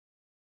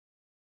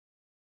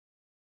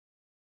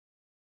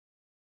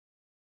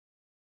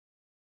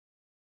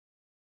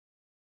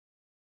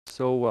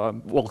So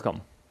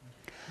welcome.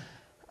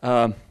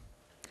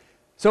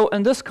 So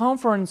in this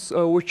conference,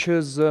 which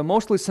is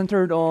mostly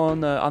centered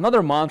on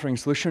another monitoring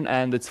solution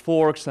and its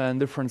forks and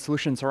different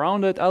solutions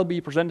around it, I'll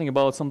be presenting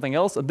about something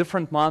else, a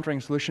different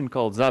monitoring solution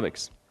called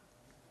Zabbix.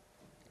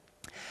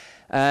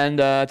 And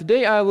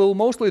today I will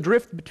mostly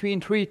drift between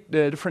three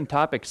different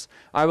topics.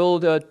 I will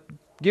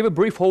give a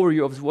brief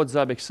overview of what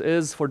Zabbix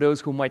is for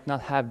those who might not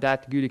have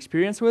that good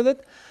experience with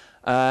it.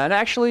 And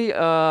actually,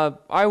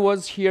 I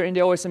was here in the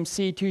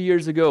OSMC 2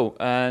 years ago,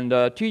 and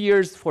 2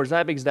 years for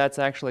Zabbix, that's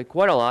actually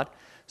quite a lot.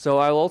 So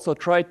I'll also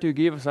try to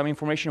give some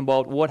information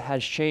about what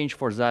has changed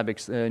for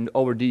Zabbix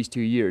over these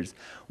 2 years,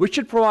 which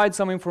should provide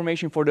some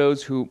information for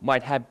those who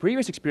might have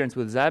previous experience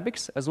with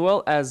Zabbix, as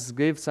well as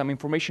give some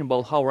information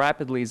about how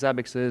rapidly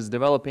Zabbix is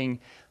developing,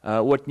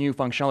 what new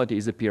functionality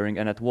is appearing,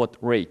 and at what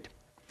rate.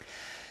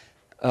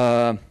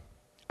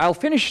 I'll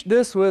finish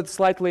this with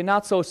slightly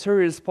not so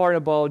serious part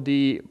about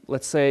the,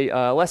 let's say,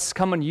 less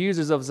common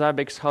uses of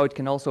Zabbix, how it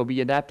can also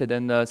be adapted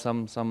in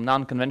some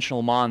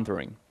non-conventional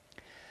monitoring.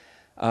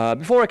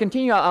 Before I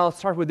continue, I'll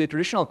start with the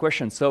traditional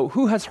question. So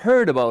who has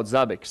heard about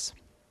Zabbix?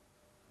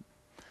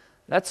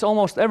 That's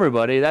almost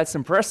everybody. That's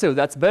impressive.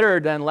 That's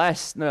better than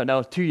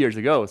 2 years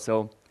ago.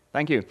 So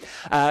thank you.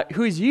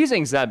 Who is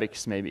using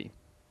Zabbix, maybe?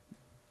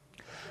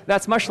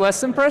 That's much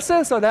less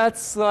impressive. So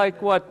that's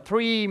like, what,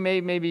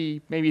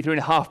 maybe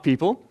 3.5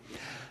 people.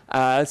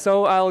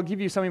 So I'll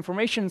give you some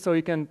information so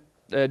you can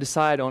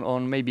decide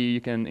on maybe you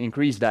can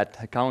increase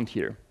that count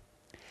here.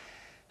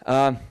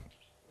 So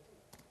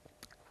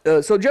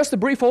just a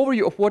brief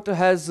overview of what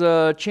has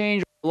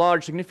changed,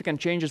 large significant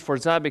changes for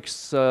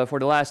Zabbix for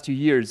the last 2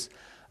 years.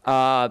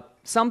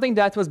 Something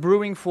that was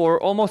brewing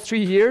for almost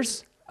 3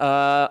 years.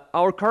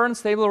 Our current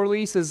stable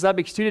release is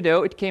Zabbix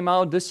 2.0. It came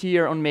out this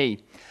year on May.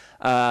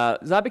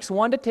 Zabbix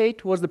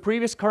 1.8 was the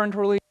previous current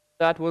release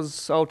that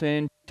was out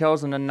in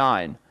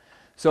 2009.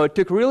 So it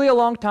took really a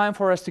long time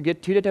for us to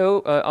get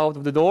 2.0 out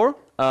of the door.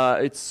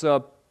 It's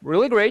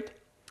really great,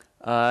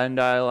 and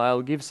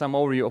I'll give some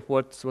overview of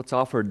what's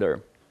offered there.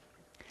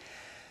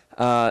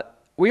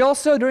 We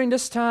also, during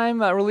this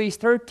time, released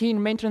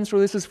 13 maintenance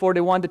releases for the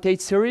 1.8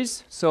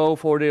 series. So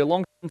for the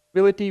long-term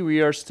stability,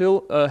 we are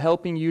still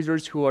helping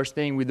users who are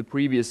staying with the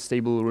previous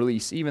stable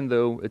release, even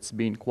though it's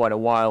been quite a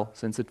while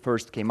since it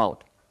first came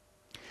out.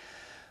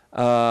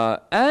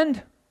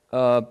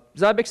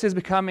 Zabbix is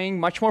becoming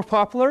much more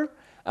popular.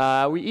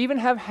 We even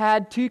have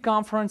had 2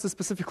 conferences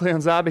specifically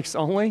on Zabbix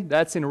only.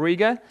 That's in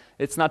Riga.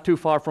 It's not too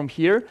far from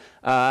here.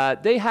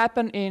 They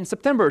happen in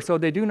September, so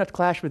they do not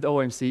clash with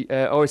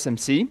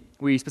OSMC.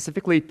 We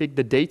specifically picked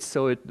the dates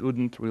so it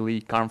wouldn't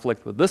really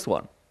conflict with this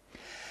one.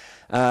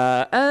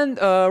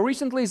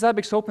 Recently,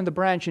 Zabbix opened a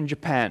branch in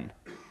Japan.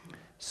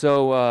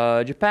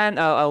 So Japan,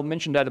 I'll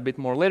mention that a bit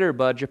more later,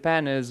 but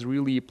Japan is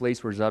really a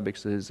place where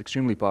Zabbix is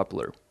extremely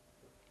popular.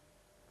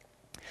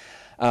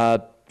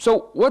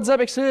 So what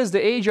Zabbix is, the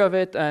age of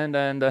it,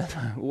 and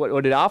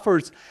what it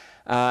offers.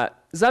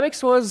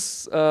 Zabbix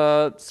was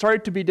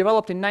started to be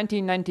developed in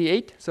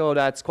 1998, so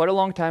that's quite a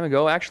long time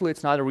ago. Actually,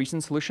 it's not a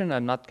recent solution.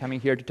 I'm not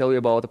coming here to tell you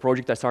about the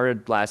project I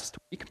started last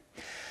week.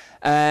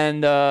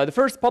 And the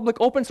first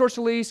public open source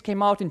release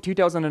came out in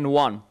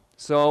 2001.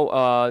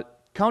 So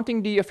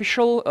counting the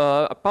official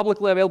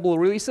publicly available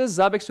releases,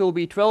 Zabbix will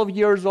be 12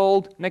 years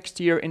old next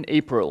year in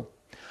April.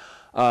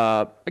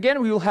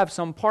 Again, we will have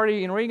some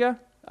party in Riga.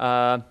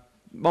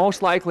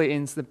 Most likely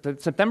in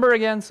September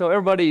again, so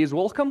everybody is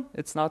welcome.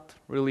 It's not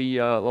really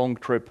a long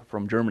trip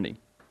from Germany.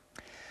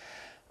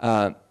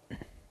 I'll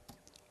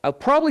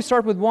probably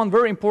start with one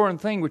very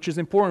important thing, which is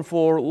important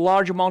for a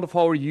large amount of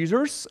our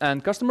users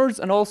and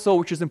customers, and also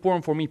which is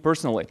important for me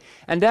personally.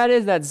 And that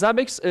is that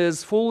Zabbix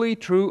is fully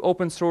true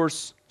open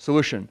source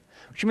solution,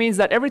 which means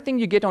that everything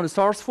you get on the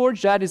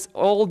SourceForge, that is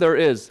all there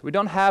is. We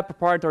don't have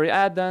proprietary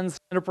add-ons,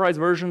 enterprise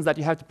versions that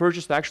you have to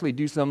purchase to actually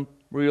do some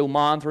real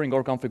monitoring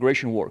or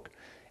configuration work.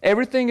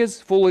 Everything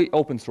is fully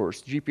open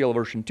source, GPL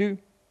version 2,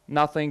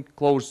 nothing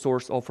closed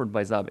source offered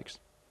by Zabbix.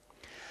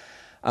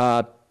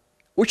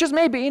 Which is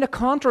maybe in a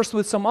contrast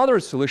with some other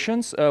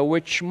solutions,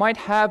 which might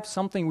have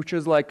something which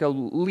is like a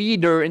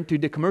leader into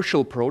the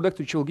commercial product,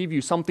 which will give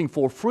you something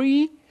for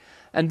free,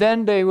 and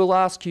then they will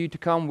ask you to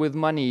come with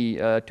money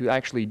to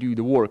actually do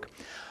the work.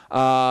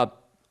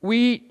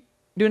 We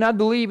do not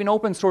believe in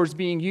open source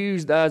being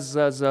used as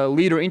a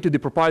leader into the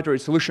proprietary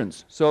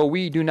solutions, so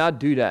we do not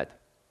do that.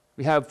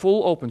 We have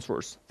full open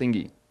source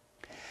thingy.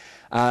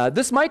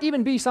 This might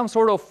even be some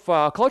sort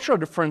of cultural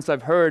difference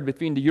I've heard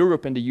between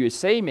Europe and the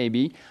USA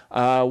maybe,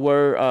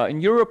 where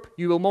in Europe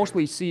you will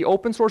mostly see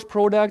open source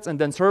products and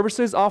then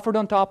services offered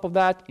on top of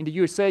that. In the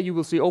USA you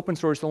will see open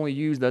source only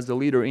used as the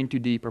leader into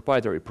the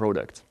proprietary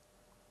products.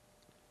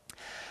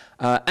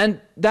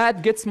 And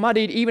that gets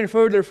muddied even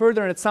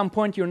further, and at some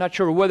point you're not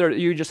sure whether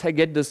you just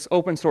get this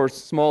open source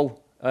small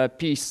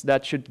piece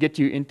that should get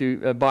you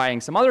into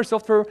buying some other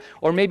software,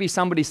 or maybe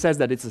somebody says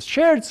that it's a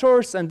shared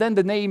source, and then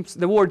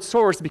the word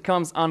source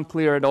becomes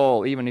unclear at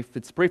all, even if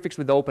it's prefixed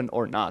with open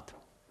or not.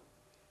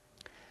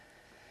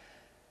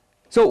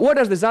 So what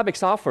does the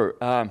Zabbix offer?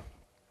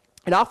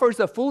 It offers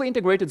a fully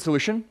integrated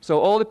solution, so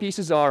all the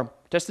pieces are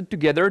tested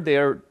together. They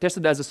are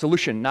tested as a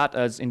solution, not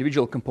as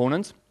individual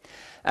components.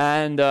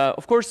 And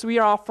of course, we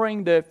are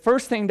offering the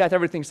first thing that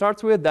everything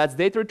starts with. That's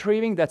data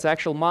retrieving. That's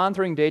actual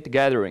monitoring, data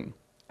gathering.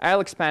 I'll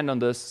expand on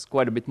this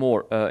quite a bit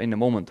more in a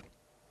moment.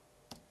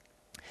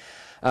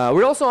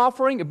 We're also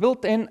offering a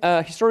built-in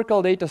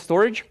historical data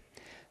storage.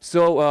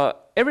 So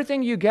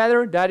everything you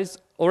gather, that is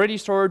already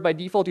stored by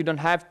default. You don't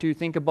have to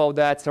think about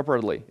that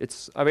separately.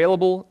 It's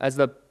available as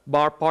the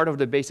part of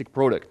the basic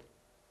product.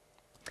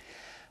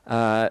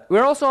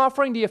 We're also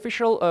offering the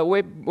official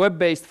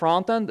web-based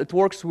front-end. It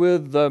works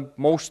with the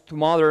most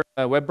modern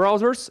web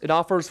browsers. It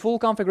offers full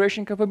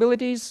configuration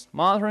capabilities,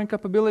 monitoring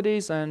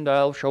capabilities, and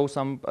I'll show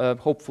some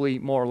hopefully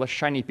more or less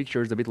shiny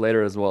pictures a bit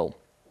later as well.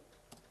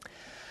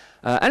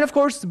 And of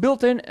course,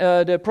 built in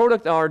the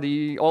product are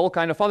all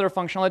kind of other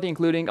functionality,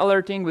 including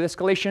alerting with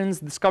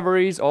escalations,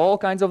 discoveries, all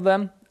kinds of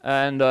them,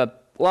 and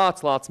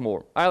lots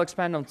more. I'll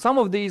expand on some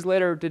of these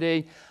later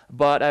today,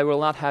 but I will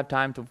not have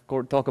time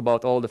to talk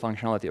about all the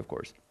functionality, of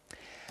course.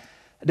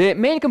 The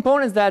main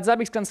components that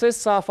Zabbix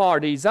consists of are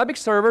the Zabbix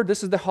server.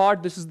 This is the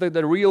heart. This is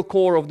the real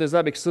core of the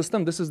Zabbix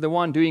system. This is the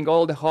one doing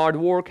all the hard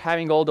work,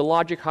 having all the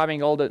logic,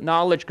 having all the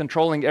knowledge,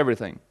 controlling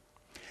everything.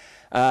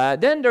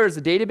 Then there's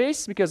a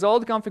database, because all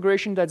the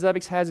configuration that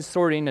Zabbix has is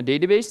stored in a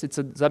database. It's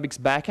a Zabbix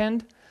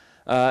backend.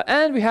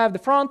 And we have the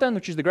front end,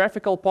 which is the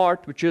graphical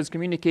part, which is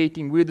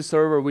communicating with the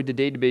server, with the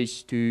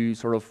database to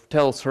sort of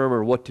tell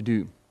server what to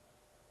do.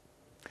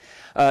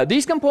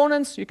 These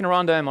components, you can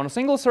run them on a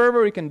single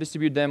server. You can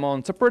distribute them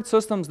on separate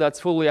systems. That's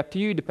fully up to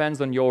you.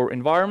 Depends on your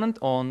environment,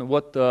 on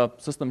what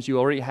systems you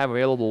already have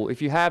available.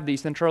 If you have the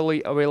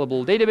centrally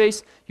available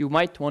database, you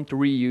might want to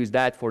reuse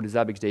that for the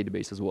Zabbix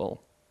database as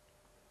well.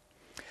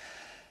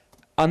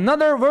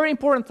 Another very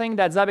important thing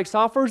that Zabbix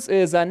offers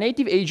is a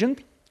native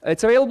agent.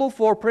 It's available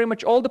for pretty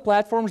much all the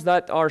platforms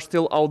that are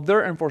still out there,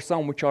 and for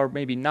some which are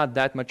maybe not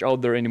that much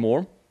out there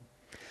anymore.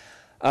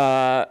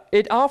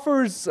 It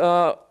offers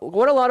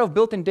quite a lot of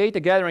built-in data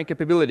gathering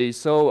capabilities.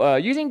 So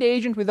using the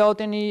agent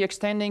without any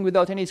extending,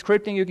 without any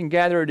scripting, you can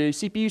gather the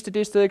CPU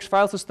statistics,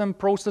 file system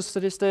process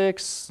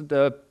statistics,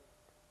 the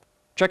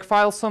check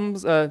file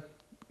sums,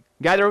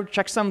 gather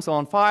checksums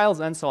on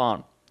files, and so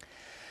on.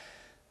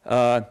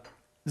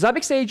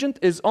 Zabbix agent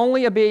is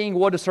only obeying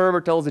what the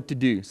server tells it to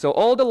do. So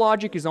all the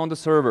logic is on the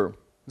server.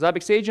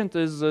 Zabbix agent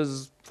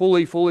is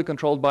fully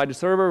controlled by the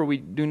server. We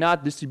do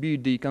not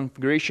distribute the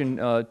configuration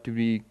to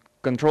be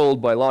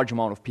controlled by a large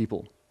amount of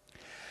people.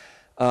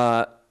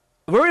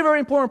 Very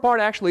important part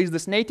actually is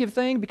this native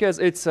thing, because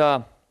it's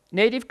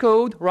native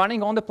code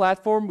running on the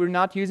platform. We're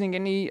not using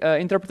any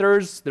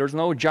interpreters. There's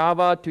no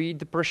Java to eat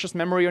the precious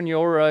memory on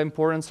your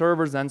important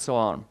servers and so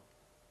on.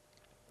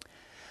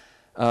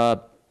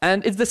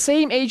 And it's the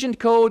same agent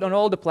code on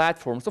all the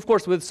platforms, of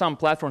course with some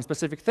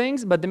platform-specific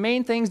things, but the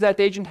main things that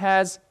agent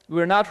has,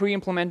 we're not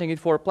re-implementing it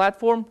for a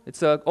platform.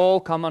 It's an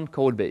all common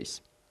code base.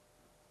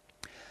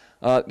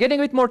 Getting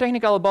a bit more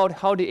technical about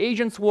how the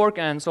agents work,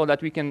 and so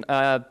that we can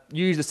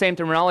use the same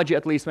terminology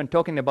at least when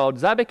talking about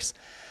Zabbix.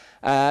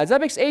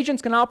 Zabbix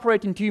agents can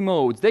operate in two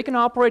modes. They can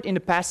operate in the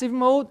passive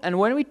mode, and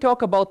when we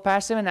talk about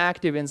passive and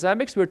active in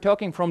Zabbix, we're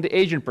talking from the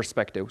agent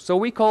perspective. So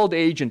we call the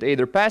agent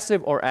either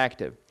passive or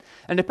active.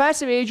 And the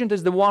passive agent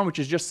is the one which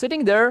is just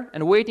sitting there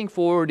and waiting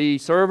for the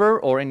server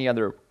or any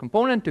other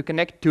component to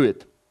connect to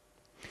it.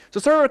 So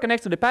server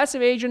connects to the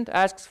passive agent,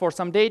 asks for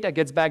some data,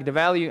 gets back the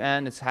value,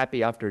 and it's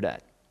happy after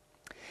that.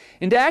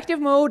 In the active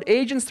mode,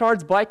 agent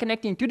starts by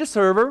connecting to the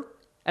server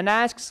and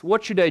asks,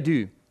 what should I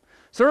do?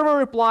 Server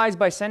replies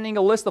by sending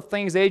a list of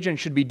things agent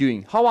should be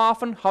doing. How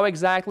often, how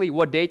exactly,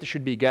 what data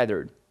should be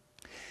gathered.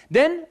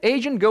 Then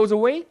agent goes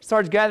away,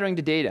 starts gathering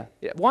the data.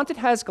 Once it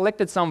has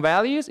collected some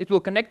values, it will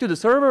connect to the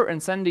server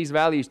and send these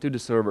values to the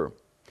server.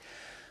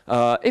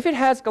 If it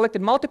has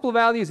collected multiple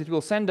values, it will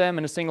send them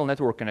in a single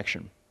network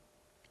connection.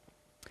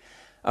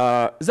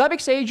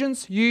 Zabbix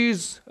agents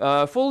use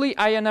fully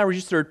INR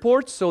registered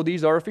ports, so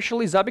these are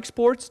officially Zabbix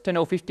ports,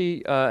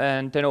 10050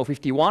 and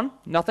 10051.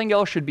 Nothing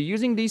else should be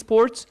using these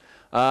ports.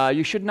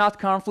 You should not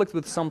conflict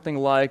with something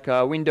like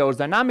Windows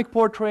dynamic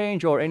port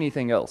range or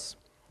anything else.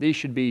 These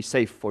should be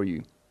safe for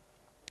you.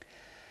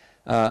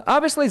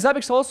 Obviously,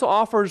 Zabbix also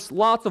offers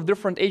lots of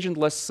different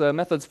agentless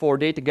methods for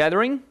data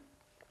gathering.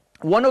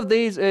 One of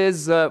these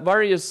is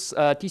various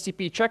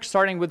TCP checks,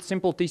 starting with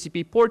simple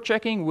TCP port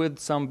checking with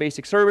some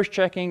basic service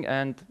checking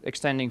and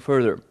extending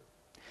further.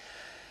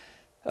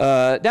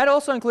 That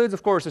also includes,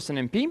 of course,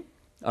 SNMP.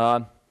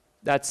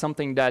 That's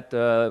something that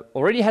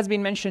already has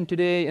been mentioned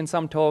today in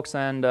some talks,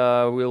 and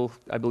we'll,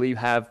 I believe,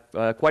 have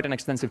quite an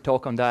extensive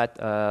talk on that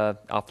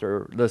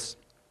after this,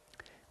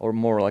 or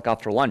more like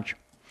after lunch.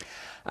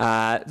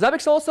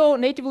 Zabbix also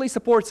natively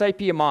supports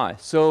IPMI,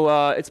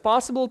 so it's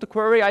possible to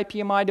query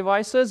IPMI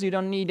devices. You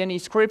don't need any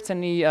scripts,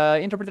 any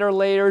interpreter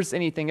layers,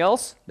 anything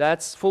else.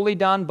 That's fully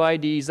done by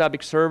the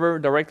Zabbix server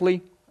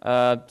directly,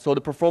 so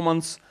the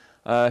performance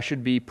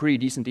should be pretty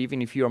decent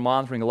even if you are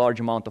monitoring a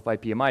large amount of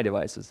IPMI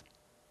devices.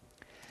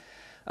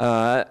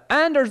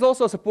 And there's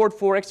also support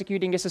for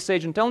executing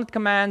SSH and telnet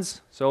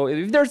commands. So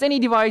if there's any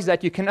device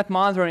that you cannot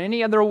monitor in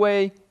any other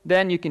way,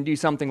 then you can do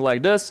something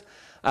like this,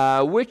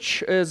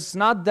 which is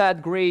not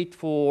that great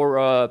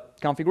for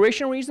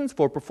configuration reasons,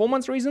 for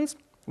performance reasons.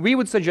 We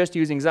would suggest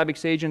using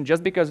Zabbix agent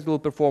just because it will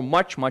perform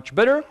much, much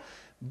better,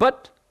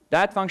 but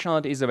that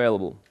functionality is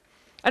available.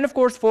 And of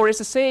course, for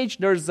SSH,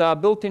 there's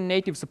built-in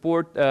native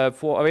support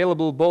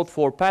available both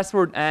for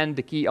password and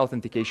the key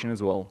authentication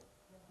as well.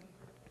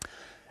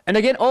 And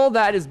again, all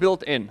that is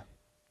built in.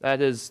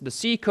 That is the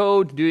C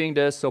code doing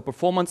this, so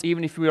performance,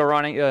 even if we are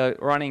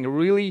running a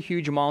really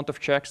huge amount of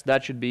checks,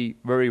 that should be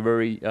very,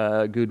 very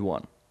good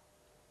one.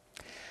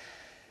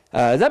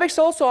 Zabbix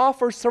also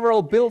offers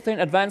several built-in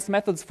advanced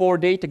methods for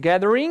data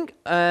gathering,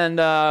 and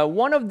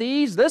one of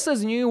these, this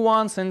is a new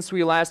one since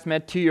we last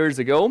met 2 years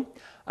ago.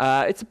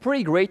 It's a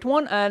pretty great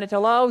one, and it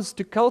allows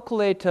to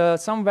calculate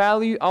some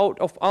value out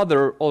of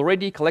other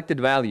already collected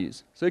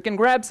values. So you can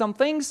grab some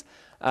things,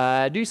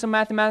 do some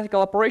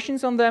mathematical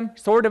operations on them,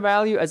 store the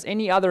value as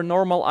any other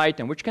normal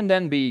item, which can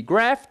then be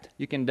graphed.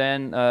 You can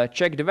then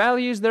check the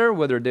values there,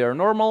 whether they are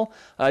normal.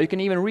 You can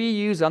even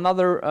reuse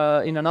another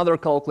in another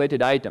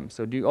calculated item.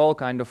 So do all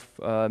kind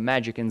of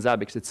magic in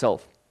Zabbix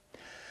itself.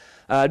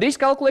 These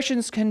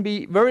calculations can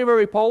be very,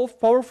 very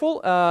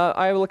powerful.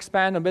 I will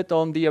expand a bit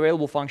on the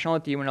available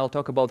functionality when I'll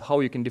talk about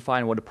how you can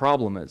define what the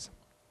problem is.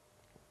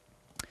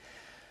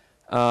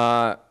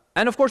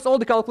 And of course, all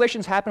the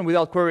calculations happen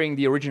without querying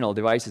the original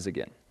devices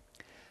again.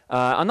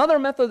 Another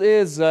method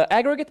is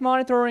aggregate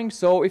monitoring.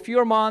 So if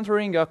you're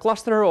monitoring a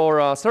cluster or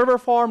a server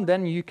farm,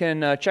 then you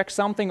can check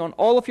something on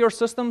all of your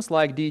systems,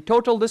 like the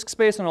total disk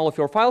space on all of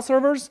your file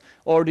servers,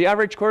 or the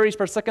average queries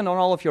per second on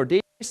all of your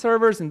database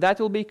servers, and that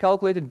will be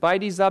calculated by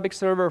the Zabbix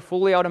server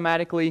fully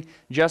automatically,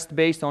 just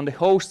based on the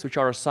hosts which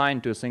are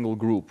assigned to a single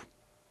group.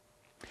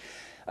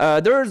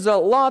 There's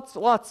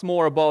lots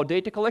more about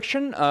data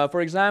collection. For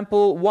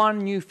example, one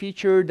new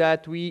feature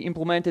that we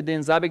implemented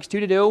in Zabbix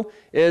 2.0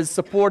 is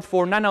support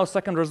for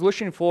nanosecond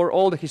resolution for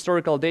all the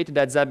historical data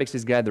that Zabbix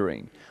is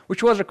gathering,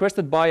 which was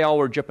requested by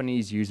our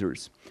Japanese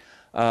users.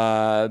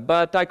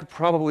 But I could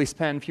probably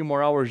spend a few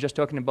more hours just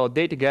talking about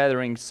data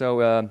gathering,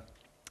 so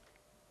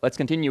let's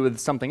continue with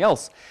something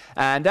else.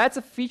 And that's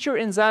a feature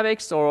in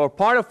Zabbix, or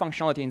part of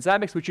functionality in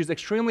Zabbix, which is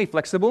extremely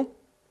flexible.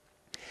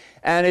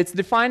 And it's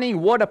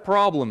defining what a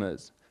problem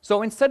is.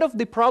 So instead of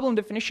the problem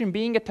definition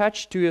being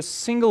attached to a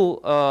single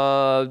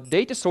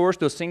data source,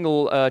 to a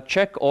single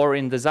check, or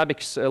in the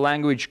Zabbix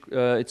language,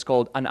 it's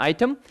called an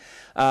item,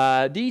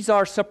 these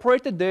are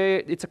separated.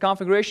 It's a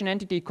configuration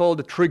entity called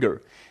a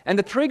trigger. And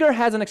the trigger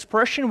has an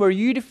expression where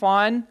you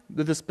define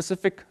with the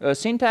specific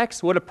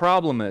syntax what a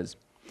problem is.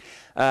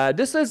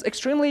 This is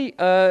extremely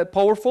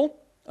powerful.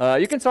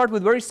 You can start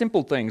with very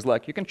simple things,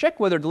 like you can check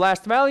whether the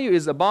last value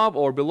is above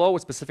or below a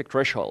specific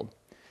threshold.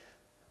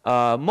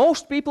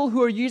 Most people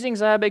who are using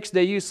Zabbix,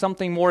 they use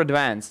something more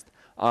advanced.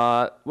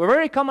 A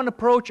very common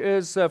approach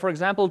is, for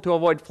example, to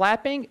avoid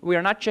flapping. We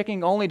are not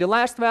checking only the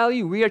last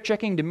value, we are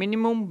checking the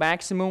minimum,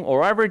 maximum,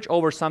 or average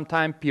over some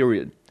time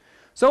period.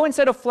 So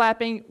instead of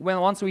flapping,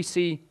 once we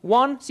see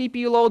one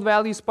CPU load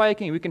value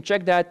spiking, we can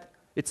check that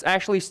it's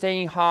actually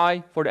staying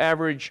high for the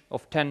average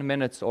of 10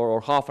 minutes or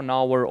half an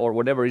hour, or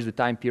whatever is the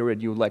time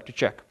period you would like to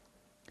check.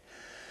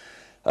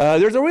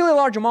 There's a really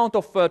large amount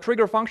of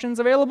trigger functions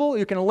available.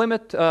 You can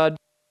limit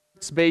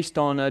based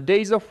on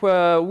days of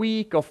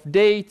week, of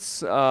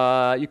dates.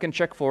 You can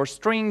check for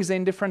strings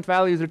in different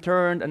values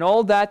returned, and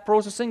all that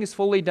processing is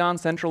fully done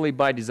centrally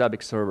by the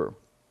Zabbix server.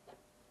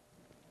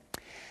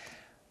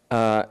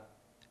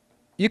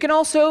 You can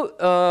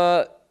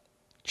also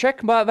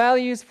check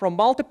values from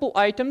multiple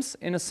items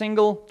in a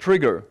single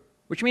trigger,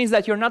 which means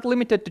that you're not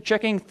limited to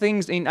checking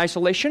things in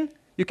isolation.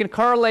 You can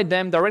correlate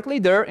them directly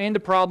there in the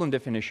problem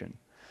definition.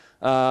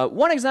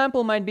 One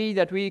example might be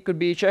that we could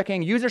be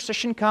checking user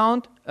session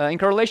count in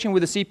correlation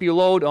with the CPU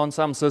load on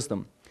some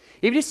system.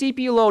 If the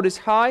CPU load is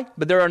high,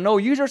 but there are no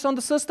users on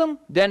the system,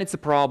 then it's a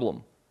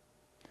problem.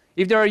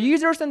 If there are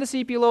users and the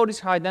CPU load is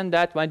high, then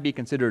that might be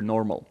considered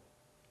normal.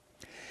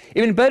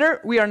 Even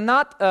better, we are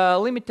not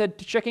limited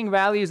to checking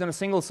values on a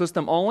single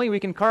system only. We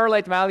can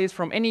correlate values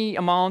from any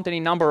amount, any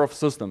number of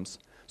systems.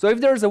 So if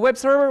there's a web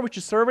server which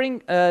is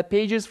serving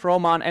pages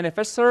from an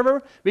NFS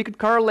server, we could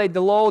correlate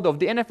the load of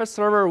the NFS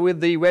server with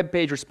the web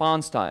page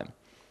response time.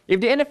 If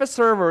the NFS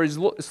server is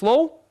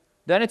slow,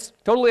 then it's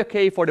totally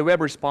okay for the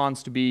web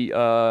response to be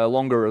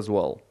longer as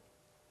well.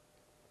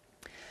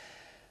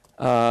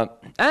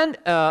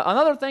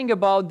 Another thing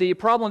about the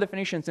problem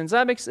definitions in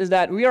Zabbix is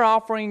that we are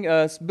offering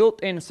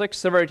built-in 6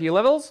 severity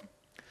levels.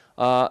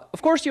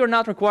 Of course, you're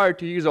not required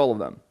to use all of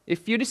them.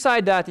 If you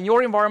decide that in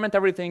your environment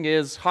everything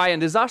is high in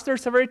disaster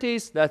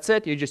severities, that's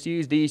it. You just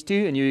use these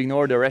 2 and you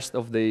ignore the rest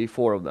of the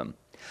 4 of them.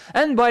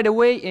 And by the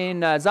way,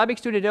 in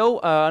Zabbix 2.0,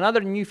 another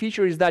new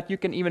feature is that you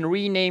can even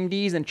rename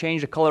these and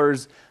change the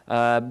colors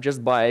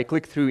just by a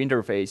click-through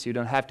interface. You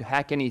don't have to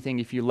hack anything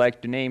if you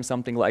like to name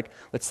something like,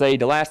 let's say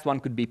the last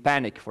one could be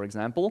panic, for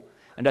example.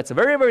 And that's a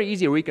very, very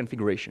easy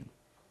reconfiguration.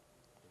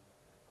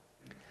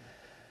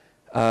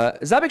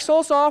 Zabbix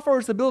also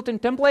offers a built-in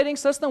templating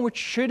system which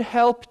should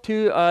help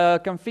to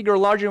configure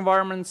large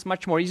environments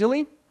much more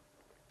easily.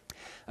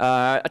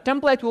 A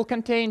template will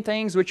contain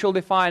things which will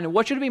define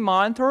what should be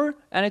monitored,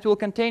 and it will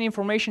contain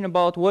information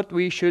about what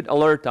we should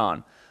alert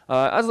on.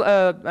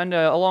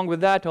 Along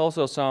with that,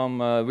 also some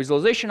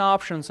visualization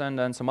options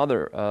and some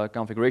other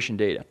configuration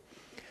data.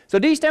 So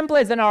these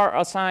templates then are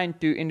assigned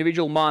to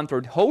individual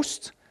monitored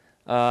hosts,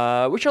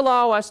 which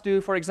allow us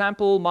to, for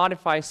example,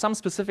 modify some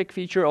specific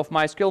feature of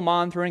MySQL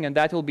monitoring, and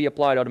that will be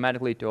applied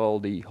automatically to all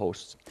the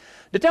hosts.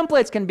 The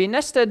templates can be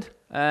nested,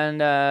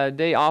 and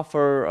they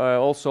offer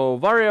also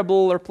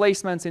variable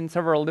replacements in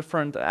several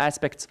different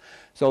aspects.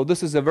 So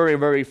this is a very,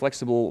 very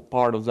flexible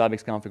part of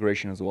Zabbix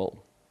configuration as well.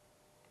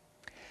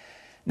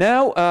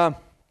 Now,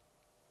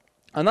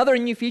 another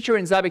new feature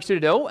in Zabbix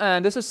 2.0,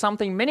 and this is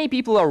something many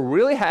people are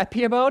really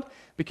happy about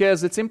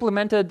because it's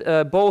implemented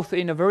both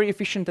in a very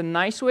efficient and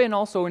nice way and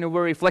also in a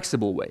very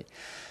flexible way.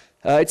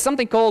 It's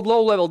something called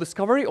low-level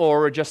discovery,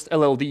 or just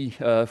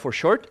LLD for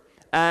short.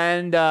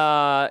 And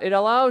it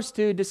allows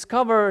to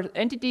discover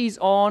entities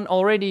on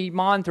already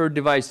monitored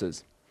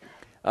devices.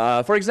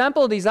 For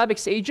example, the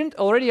Zabbix agent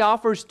already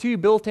offers two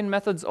built-in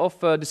methods of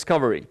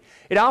discovery.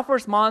 It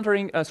offers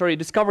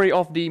discovery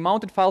of the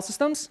mounted file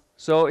systems.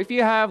 So if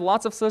you have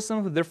lots of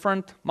systems with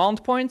different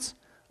mount points,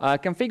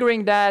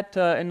 configuring that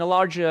in a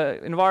large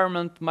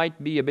environment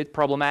might be a bit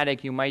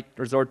problematic. You might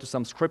resort to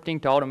some scripting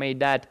to automate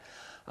that.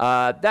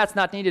 That's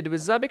not needed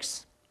with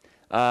Zabbix.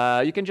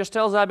 You can just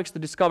tell Zabbix to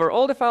discover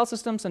all the file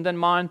systems and then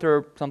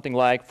monitor something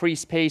like free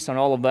space on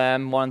all of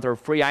them, monitor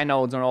free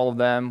inodes on all of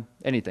them,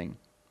 anything.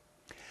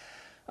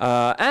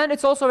 And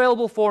it's also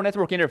available for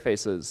network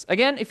interfaces.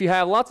 Again, if you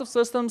have lots of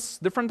systems,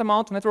 different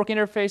amount of network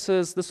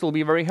interfaces, this will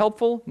be very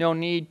helpful. No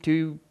need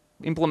to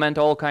implement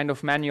all kind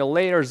of manual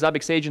layers.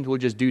 Zabbix agent will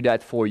just do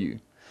that for you.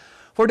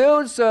 For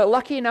those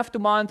lucky enough to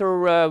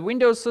monitor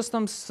Windows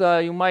systems,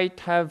 you might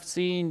have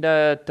seen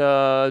that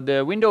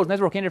the Windows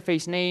network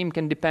interface name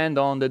can depend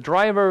on the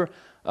driver,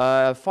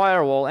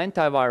 firewall,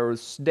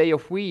 antivirus, day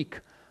of week,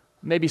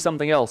 maybe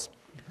something else.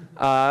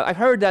 I've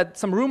heard that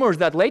some rumors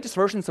that latest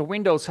versions of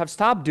Windows have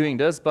stopped doing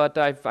this, but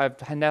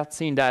I've not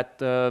seen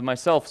that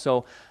myself.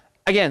 So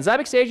again,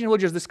 Zabbix agent will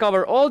just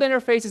discover all the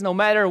interfaces no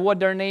matter what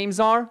their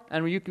names are,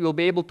 and you will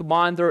be able to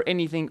monitor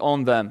anything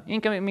on them.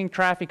 Incoming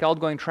traffic,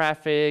 outgoing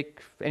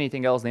traffic,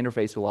 anything else the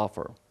interface will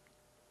offer.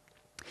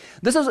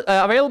 This is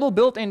available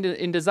built in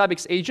the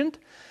Zabbix agent.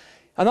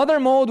 Another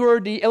mode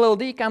where the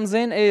LLD comes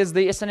in is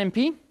the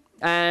SNMP,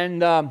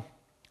 and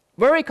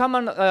very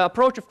common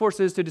approach, of course,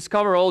 is to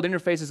discover all the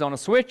interfaces on a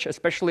switch,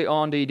 especially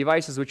on the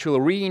devices which will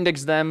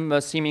reindex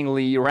them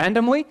seemingly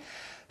randomly.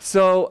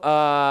 So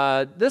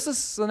this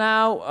is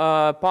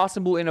now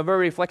possible in a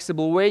very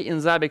flexible way in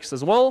Zabbix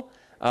as well.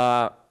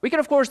 We can,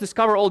 of course,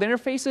 discover all the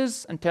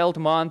interfaces and tell to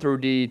monitor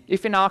the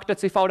if-in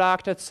octets, if-out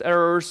octets,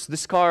 errors,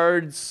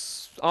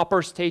 discards,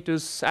 opper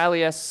status,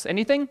 alias,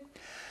 anything.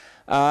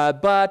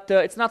 But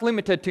it's not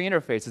limited to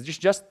interfaces,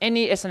 just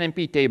any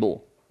SNMP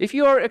table. If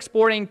you are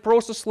exporting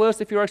process lists,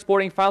 if you are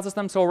exporting file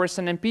systems over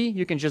SNMP,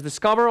 you can just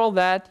discover all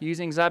that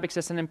using Zabbix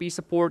SNMP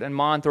support and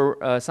monitor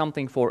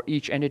something for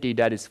each entity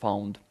that is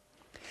found.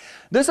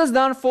 This is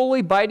done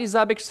fully by the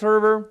Zabbix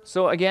server.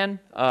 So again,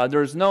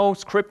 there's no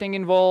scripting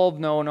involved,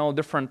 no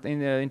different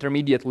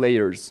intermediate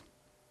layers.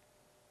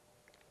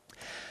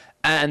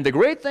 And the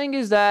great thing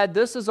is that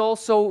this is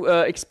also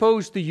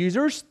exposed to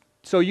users.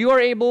 So you are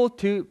able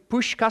to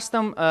push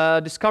custom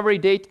discovery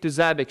data to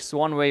Zabbix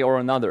one way or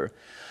another.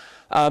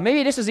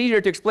 Maybe this is easier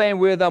to explain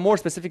with a more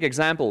specific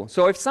example.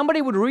 So if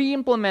somebody would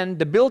re-implement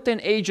the built-in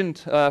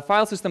agent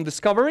file system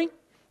discovery,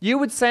 you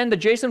would send a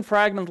JSON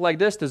fragment like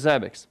this to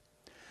Zabbix.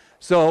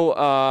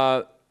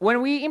 So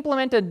when we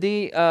implemented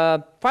the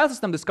file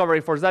system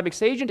discovery for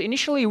Zabbix agent,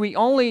 initially we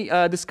only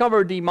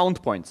discovered the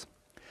mount points,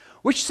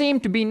 which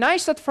seemed to be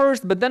nice at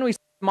first, but then we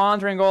started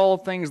monitoring all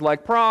things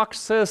like procs,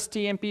 sys,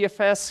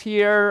 TMPFS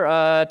here,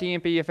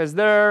 TMPFS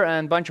there,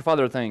 and a bunch of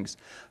other things.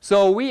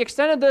 So we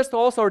extended this to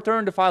also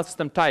return the file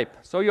system type.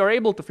 So you're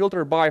able to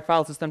filter by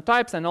file system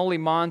types and only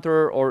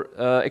monitor or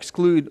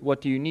exclude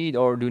what you need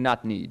or do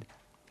not need.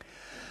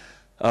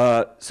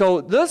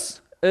 So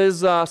this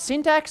is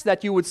syntax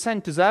that you would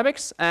send to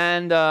Zabbix,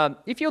 and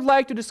if you'd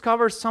like to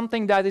discover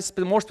something that is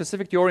more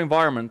specific to your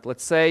environment,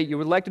 let's say you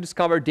would like to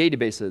discover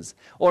databases,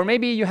 or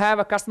maybe you have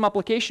a custom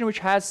application which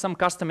has some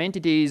custom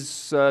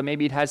entities,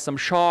 maybe it has some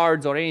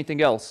shards or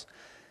anything else.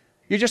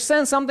 You just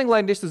send something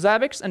like this to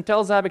Zabbix and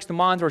tell Zabbix to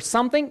monitor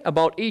something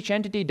about each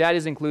entity that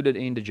is included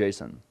in the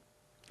JSON.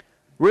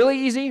 Really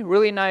easy,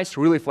 really nice,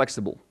 really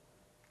flexible.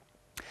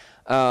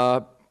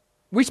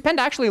 We spent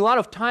actually a lot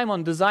of time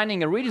on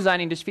designing and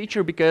redesigning this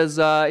feature because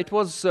it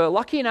was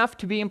lucky enough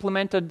to be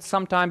implemented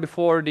sometime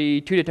before the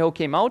 2.0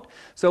 came out.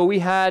 So we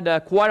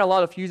had quite a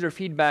lot of user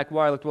feedback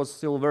while it was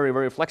still very,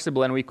 very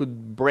flexible and we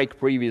could break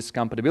previous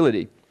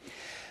compatibility.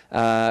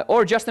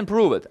 Or just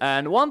improve it.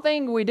 And one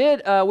thing we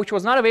did, which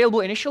was not available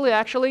initially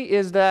actually,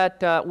 is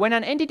that when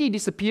an entity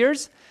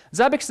disappears,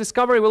 Zabbix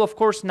Discovery will of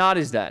course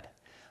notice that.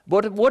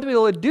 But what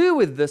we'll do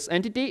with this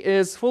entity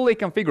is fully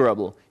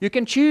configurable. You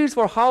can choose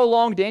for how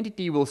long the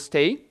entity will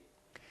stay.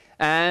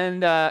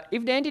 And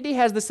if the entity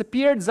has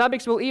disappeared,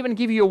 Zabbix will even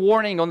give you a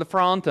warning on the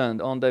front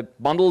end, on the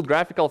bundled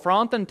graphical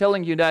front end,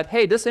 telling you that,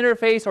 hey, this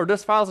interface or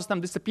this file system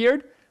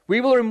disappeared.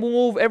 We will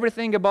remove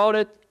everything about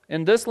it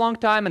in this long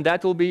time, and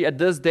that will be at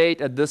this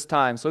date, at this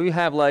time. So you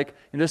have, like,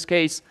 in this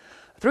case,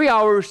 3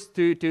 hours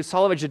to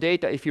salvage the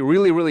data if you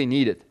really, really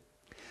need it.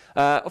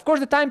 Of course,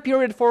 the time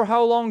period for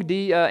how long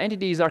the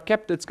entities are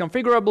kept, it's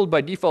configurable.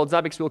 By default,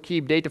 Zabbix will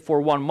keep data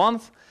for 1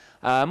 month.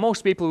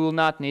 Most people will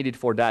not need it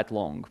for that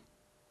long.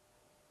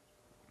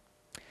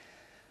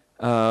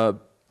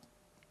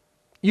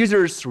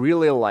 Users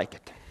really like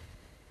it.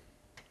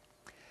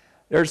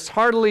 There's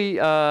hardly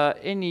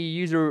any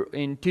user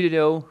in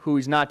 2.0 who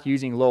is not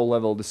using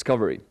low-level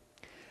discovery.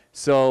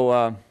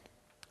 So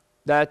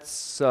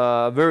that's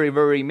a very,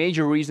 very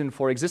major reason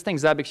for existing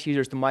Zabbix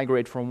users to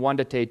migrate from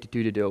 1.8 to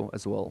 2.0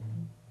 as well.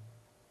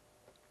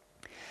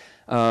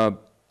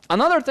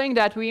 Another thing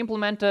that we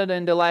implemented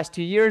in the last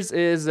 2 years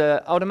is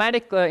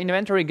automatic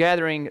inventory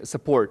gathering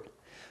support.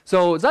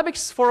 So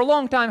Zabbix for a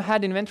long time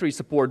had inventory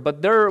support,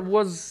 but there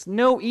was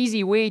no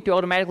easy way to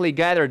automatically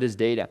gather this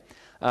data.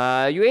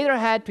 You either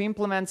had to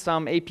implement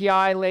some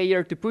API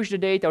layer to push the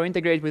data or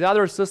integrate with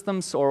other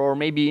systems, or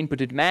maybe input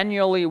it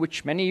manually,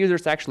 which many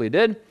users actually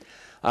did.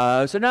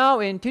 So now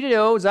in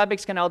 2.0,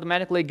 Zabbix can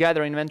automatically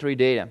gather inventory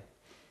data.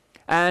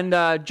 And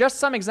just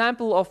some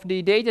example of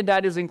the data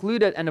that is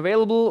included and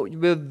available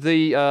with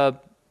the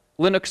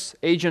Linux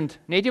agent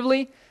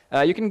natively.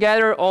 You can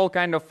gather all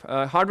kind of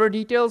hardware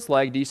details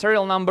like the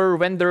serial number,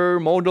 vendor,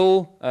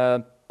 model,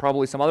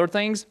 probably some other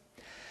things.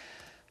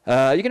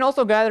 You can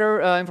also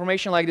gather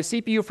information like the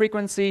CPU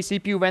frequency,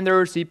 CPU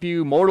vendor,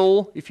 CPU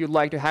model, if you'd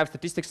like to have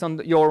statistics on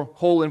your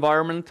whole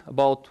environment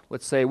about,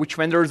 let's say, which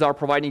vendors are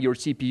providing your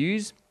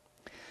CPUs.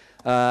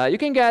 You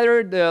can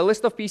gather the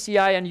list of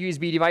PCI and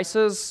USB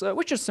devices,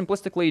 which is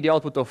simplistically the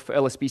output of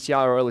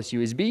LSPCI or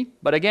LSUSB.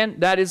 But again,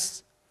 that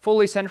is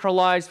fully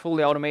centralized,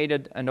 fully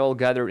automated, and all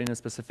gathered in a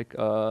specific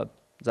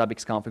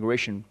Zabbix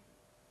configuration.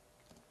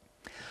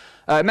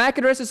 MAC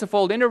addresses of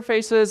all the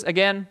interfaces,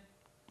 again,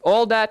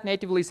 all that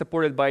natively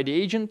supported by the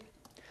agent.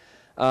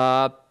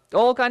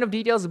 All kind of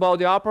details about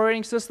the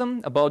operating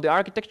system, about the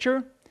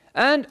architecture,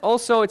 and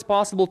also it's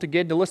possible to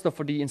get the list of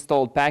the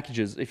installed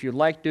packages if you'd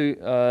like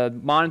to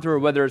monitor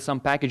whether some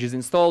package is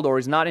installed or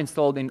is not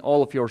installed in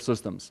all of your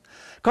systems.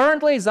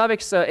 Currently,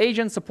 Zabbix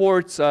agent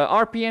supports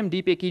RPM,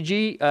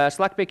 DPKG,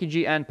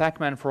 SlackPKG, and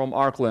Pacman from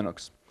Arch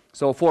Linux.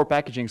 So 4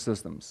 packaging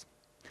systems.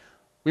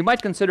 We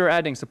might consider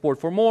adding support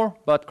for more,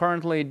 but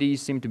currently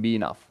these seem to be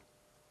enough.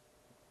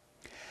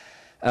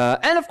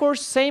 And of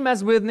course, same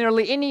as with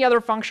nearly any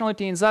other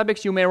functionality in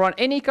Zabbix, you may run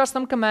any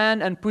custom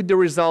command and put the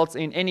results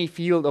in any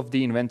field of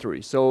the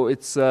inventory. So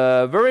it's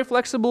very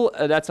flexible.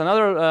 That's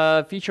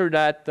another feature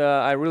that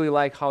I really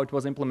like how it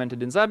was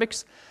implemented in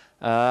Zabbix.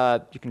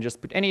 You can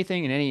just put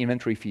anything in any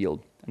inventory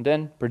field and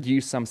then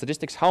produce some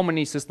statistics, how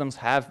many systems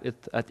have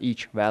it at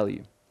each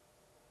value.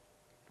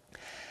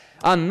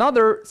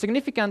 Another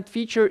significant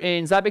feature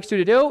in Zabbix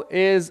 2.0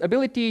 is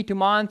ability to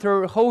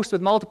monitor hosts with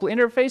multiple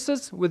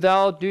interfaces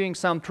without doing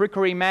some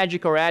trickery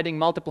magic or adding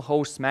multiple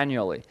hosts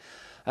manually.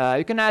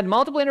 You can add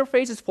multiple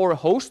interfaces for a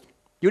host.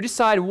 You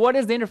decide what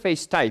is the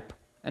interface type,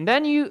 and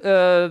then you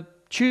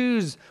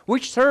choose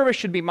which service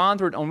should be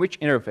monitored on which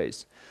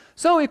interface.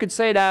 So you could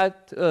say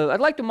that I'd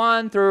like to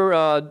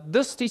monitor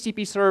this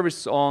TCP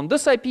service on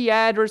this IP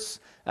address,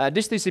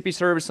 this TCP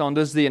service on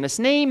this DNS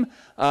name,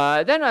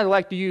 then I'd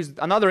like to use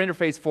another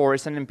interface for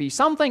SNMP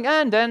something,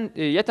 and then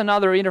yet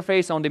another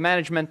interface on the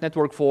management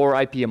network for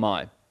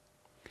IPMI.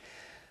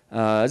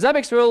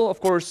 Zabbix will,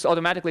 of course,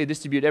 automatically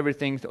distribute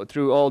everything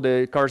through all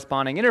the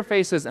corresponding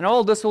interfaces, and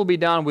all this will be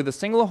done with a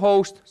single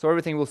host, so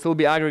everything will still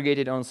be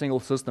aggregated on a single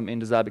system in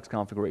the Zabbix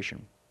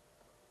configuration.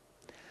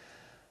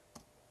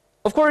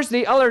 Of course,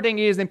 the alerting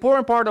is the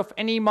important part of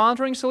any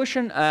monitoring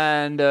solution,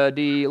 and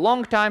the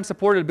long-time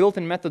supported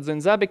built-in methods in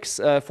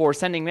Zabbix for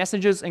sending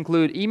messages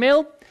include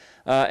email,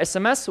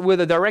 SMS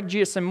with a direct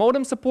GSM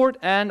modem support,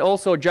 and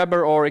also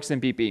Jabber or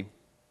XMPP.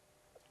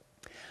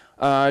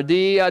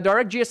 The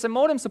direct GSM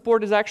modem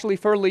support is actually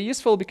fairly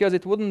useful because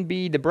it wouldn't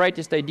be the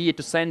brightest idea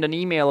to send an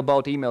email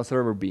about email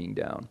server being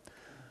down.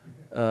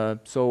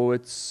 So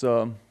it's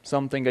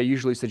something I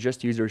usually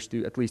suggest users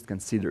to at least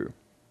consider.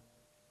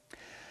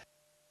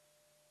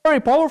 Very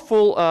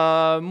powerful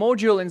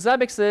module in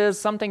Zabbix is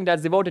something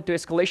that's devoted to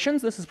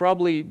escalations. This is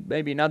probably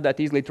maybe not that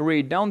easily to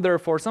read down there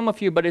for some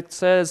of you, but it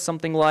says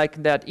something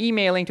like that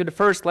emailing to the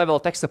first level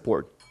tech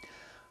support.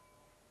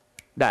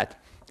 That.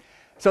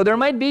 So there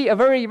might be a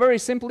very, very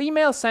simple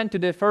email sent to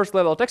the first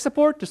level tech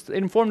support to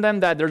inform them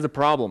that there's a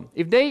problem.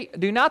 If they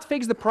do not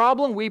fix the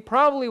problem, we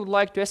probably would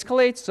like to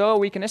escalate, so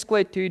we can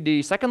escalate to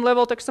the second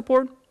level tech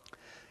support.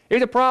 If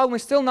the problem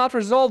is still not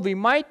resolved, we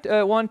might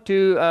want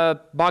to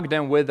bug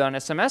them with an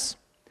SMS.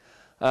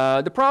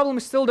 The problem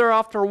is still there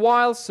after a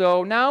while,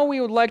 so now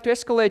we would like to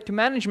escalate to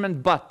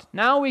management, but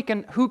now we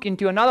can hook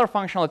into another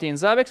functionality in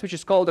Zabbix, which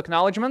is called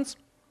acknowledgements.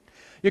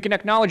 You can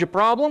acknowledge a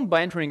problem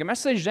by entering a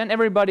message, then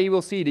everybody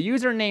will see the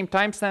username,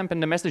 timestamp,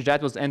 and the message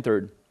that was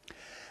entered.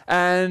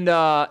 And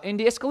in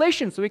the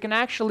escalation, so we can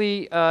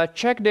actually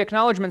check the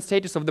acknowledgement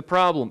status of the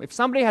problem. If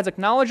somebody has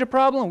acknowledged a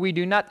problem, we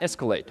do not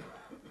escalate.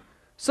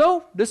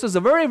 So this is a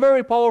very,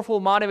 very powerful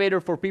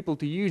motivator for people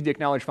to use the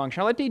acknowledge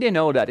functionality. They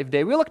know that if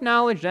they will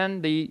acknowledge,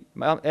 then the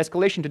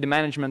escalation to the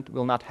management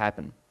will not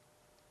happen.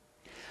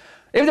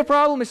 If the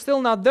problem is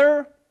still not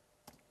there,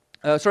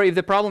 if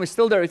the problem is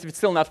still there, if it's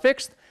still not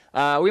fixed,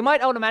 we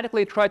might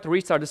automatically try to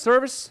restart the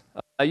service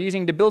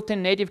using the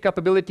built-in native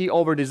capability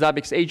over the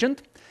Zabbix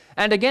agent.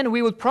 And again,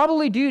 we would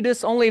probably do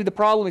this only if the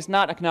problem is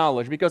not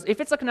acknowledged, because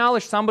if it's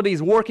acknowledged, somebody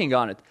is working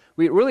on it.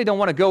 We really don't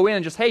want to go in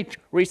and just, hey,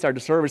 restart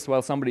the service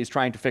while somebody is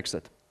trying to fix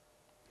it.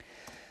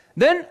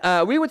 Then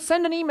we would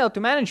send an email to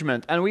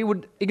management, and we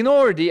would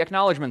ignore the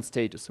acknowledgement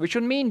status, which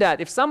would mean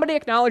that if somebody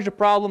acknowledged a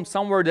problem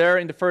somewhere there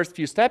in the first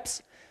few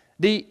steps,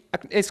 the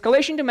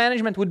escalation to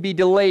management would be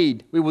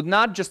delayed. We would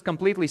not just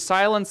completely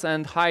silence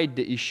and hide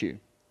the issue.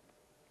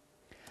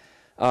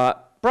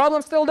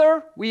 Problem still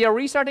there. We are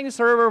restarting the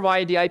server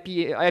via the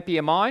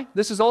IPMI.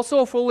 This is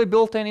also fully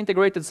built-in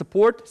integrated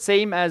support.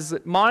 Same as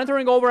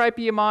monitoring over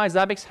IPMI,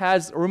 Zabbix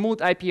has remote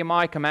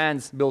IPMI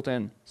commands built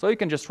in. So you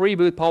can just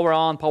reboot, power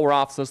on, power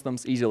off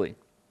systems easily.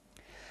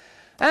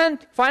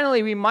 And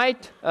finally, we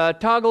might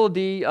toggle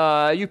the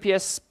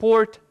UPS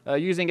port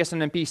using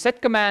SNMP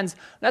set commands.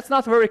 That's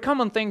not a very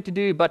common thing to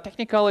do, but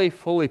technically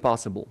fully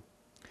possible.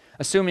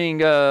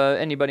 Assuming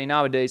anybody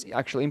nowadays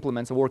actually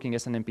implements a working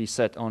SNMP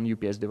set on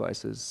UPS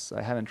devices.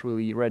 I haven't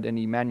really read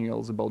any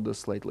manuals about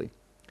this lately.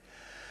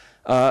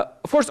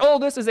 Of course, all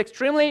this is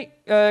extremely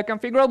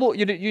configurable.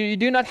 You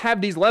do not have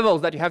these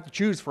levels that you have to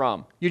choose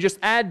from. You just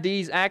add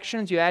these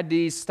actions, you add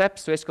these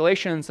steps to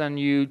escalations, and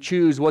you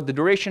choose what the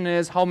duration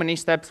is, how many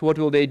steps, what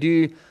will they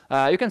do.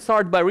 You can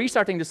start by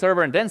restarting the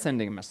server and then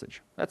sending a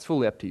message. That's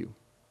fully up to you.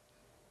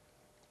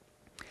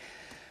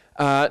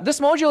 This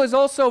module is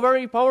also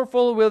very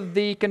powerful with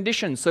the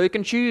conditions, so you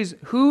can choose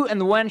who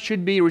and when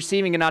should be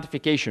receiving a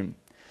notification.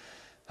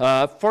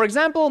 For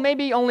example,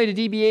 maybe only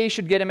the DBA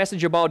should get a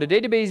message about the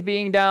database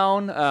being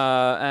down,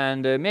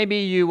 and maybe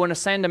you want to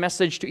send a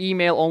message to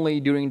email only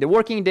during the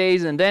working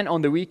days, and then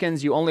on the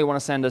weekends you only want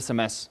to send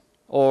SMS,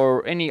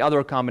 or any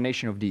other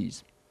combination of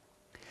these.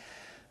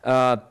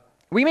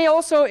 We may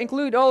also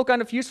include all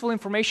kind of useful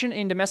information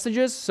in the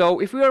messages. So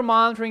if we are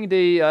monitoring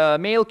the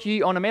mail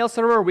queue on a mail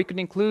server, we could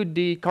include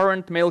the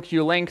current mail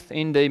queue length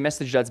in the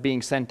message that's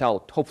being sent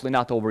out, hopefully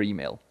not over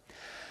email.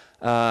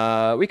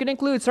 We could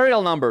include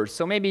serial numbers.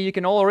 So maybe you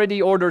can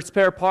already order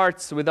spare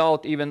parts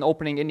without even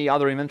opening any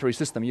other inventory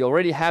system. You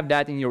already have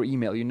that in your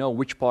email. You know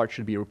which part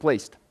should be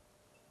replaced.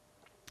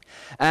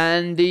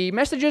 And the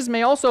messages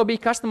may also be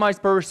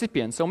customized per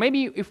recipient. So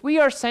maybe if we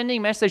are sending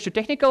message to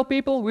technical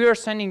people, we are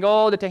sending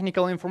all the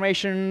technical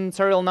information,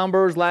 serial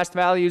numbers, last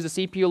values,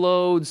 the CPU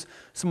loads,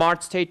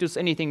 smart status,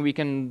 anything we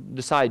can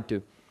decide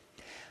to.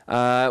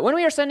 When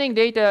we are sending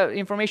data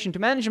information to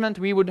management,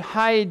 we would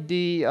hide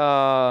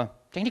the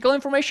technical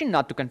information,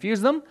 not to confuse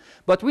them.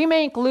 But we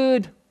may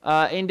include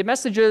in the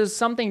messages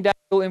something that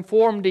will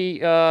inform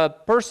the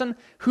person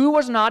who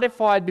was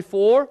notified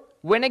before,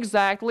 when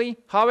exactly,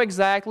 how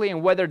exactly,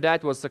 and whether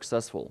that was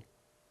successful.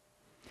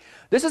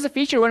 This is a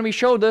feature when we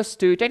show this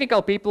to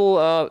technical people,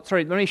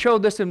 when we show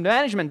this to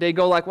management, they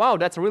go like, wow,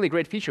 that's a really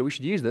great feature, we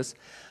should use this.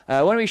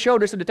 When we show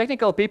this to the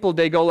technical people,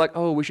 they go like,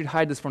 oh, we should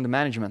hide this from the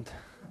management.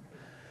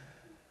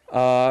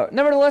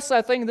 Nevertheless,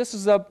 I think this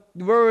is a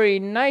very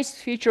nice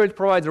feature. It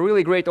provides a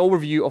really great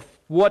overview of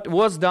what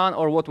was done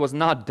or what was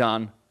not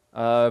done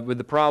with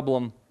the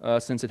problem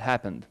since it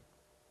happened.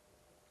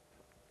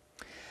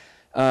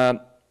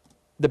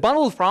 The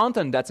bundled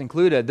frontend that's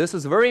included, this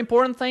is a very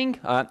important thing.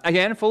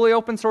 Again, fully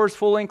open source,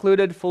 fully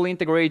included, fully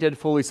integrated,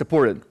 fully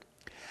supported.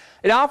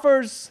 It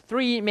offers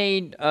three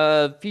main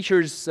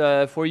features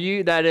for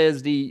you. That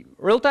is the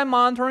real-time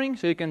monitoring,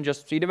 so you can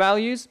just see the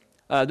values.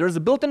 There's a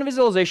built-in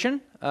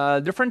visualization,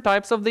 different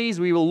types of these.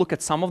 We will look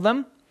at some of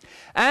them.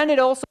 And it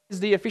also is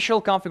the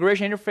official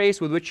configuration interface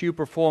with which you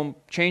perform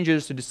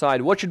changes to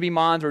decide what should be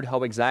monitored,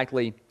 how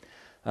exactly,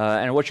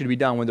 and what should be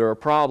done when there are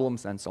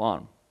problems, and so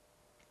on.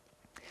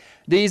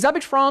 The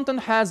Zabbix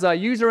frontend has a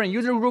user and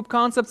user group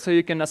concept, so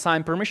you can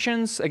assign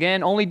permissions.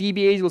 Again, only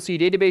DBAs will see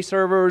database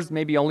servers,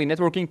 maybe only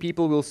networking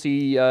people will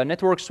see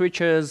network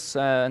switches,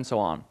 and so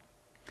on.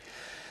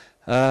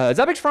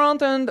 Zabbix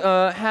frontend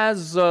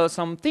has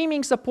some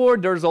theming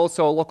support. There's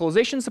also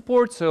localization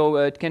support, so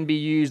it can be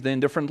used in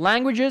different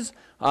languages.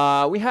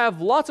 We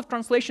have lots of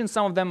translations.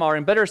 Some of them are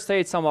in better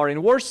state, some are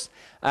in worse.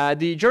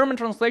 The German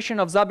translation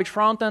of Zabbix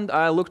frontend,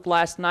 I looked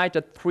last night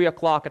at 3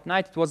 o'clock at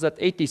night. It was at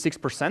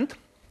 86%.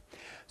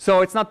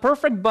 So it's not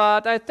perfect,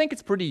 but I think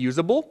it's pretty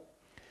usable.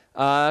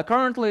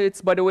 Currently, it's,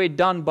 by the way,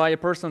 done by a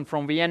person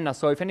from Vienna.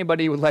 So if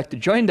anybody would like to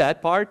join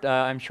that part,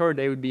 I'm sure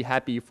they would be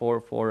happy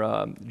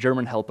for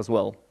German help as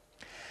well.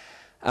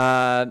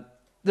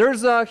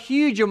 There's a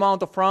huge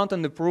amount of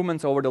front-end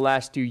improvements over the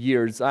last 2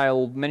 years.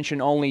 I'll mention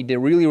only the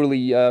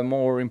really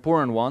more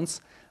important ones.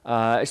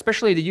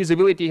 Especially the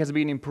usability has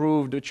been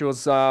improved, which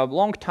was a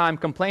long time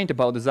complaint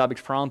about the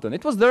Zabbix frontend.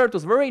 It was there, it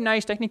was very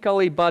nice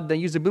technically, but the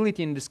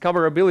usability and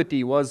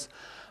discoverability was,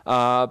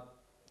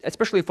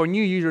 especially for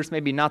new users,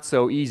 maybe not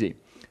so easy.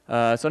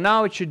 So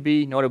now it should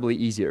be notably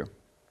easier.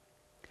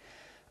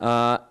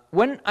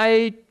 When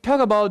I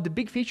talk about the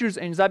big features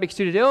in Zabbix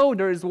 2.0,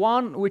 there is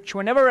one which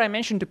whenever I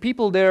mention to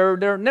people,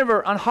 they're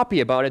never unhappy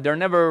about it, they're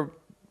never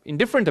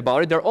indifferent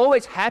about it, they're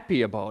always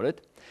happy about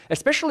it,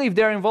 especially if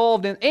they're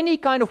involved in any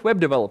kind of web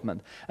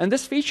development. And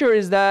this feature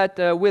is that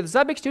with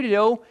Zabbix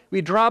 2.0,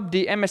 we dropped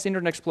the MS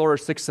Internet Explorer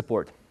 6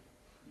 support.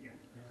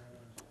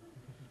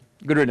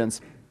 Good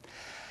riddance.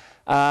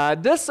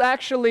 This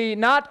actually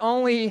not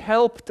only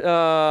helped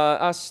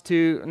us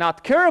to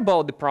not care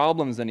about the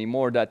problems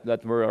anymore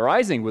that were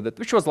arising with it,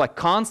 which was like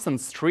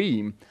constant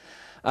stream.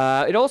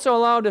 It also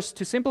allowed us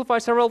to simplify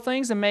several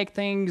things and make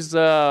things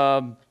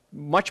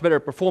much better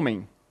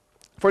performing.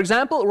 For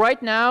example,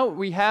 right now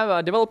we have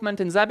a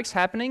development in Zabbix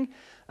happening.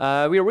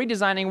 We are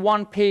redesigning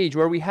one page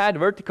where we had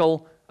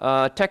vertical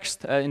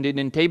text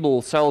in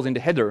table cells in the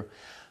header.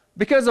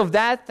 Because of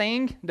that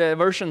thing, the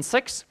version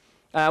 6,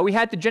 we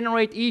had to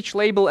generate each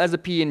label as a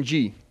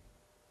PNG.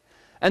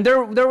 And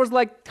there was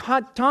like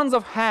tons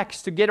of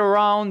hacks to get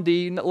around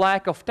the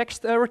lack of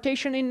text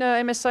rotation in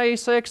MSI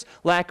 6,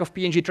 lack of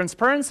PNG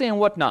transparency and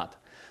whatnot.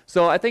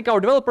 So I think our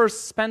developers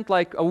spent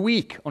like a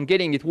week on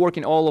getting it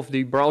working all of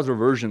the browser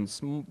versions.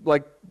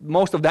 Like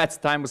most of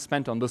that time was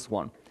spent on this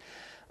one.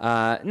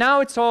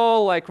 Now it's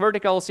all like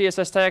vertical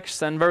CSS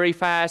text and very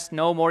fast,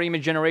 no more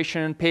image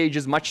generation,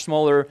 pages much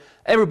smaller.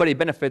 Everybody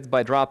benefits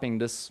by dropping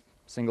this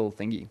single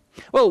thingy.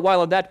 Well,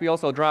 while at that, we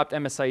also dropped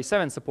MSI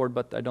 7 support,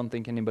 but I don't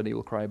think anybody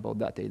will cry about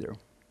that either.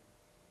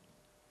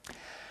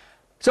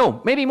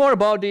 So maybe more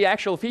about the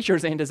actual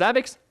features in the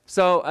Zabbix.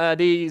 So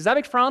the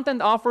Zabbix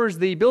frontend offers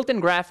the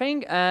built-in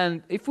graphing,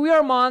 and if we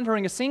are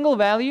monitoring a single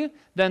value,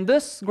 then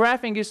this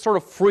graphing is sort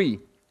of free.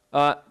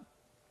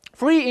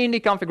 Free in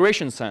the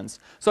configuration sense.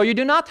 So you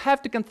do not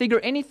have to configure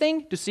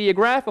anything to see a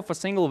graph of a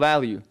single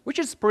value, which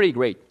is pretty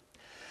great.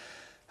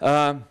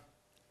 In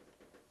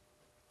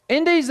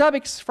the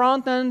Zabbix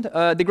frontend,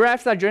 the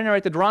graphs are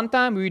generated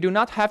runtime. We do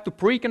not have to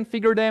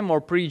pre-configure them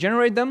or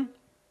pre-generate them.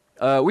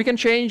 We can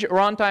change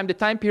runtime the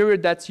time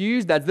period that's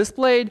used, that's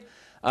displayed.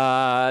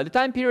 The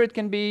time period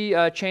can be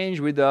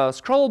changed with a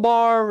scroll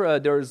bar.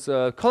 There's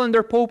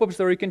calendar pop-ups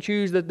where you can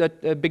choose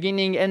the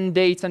beginning, end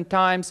dates, and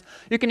times.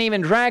 You can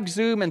even drag,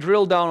 zoom, and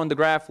drill down on the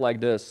graph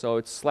like this. So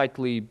it's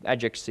slightly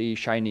Ajax-y,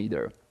 shiny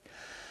there.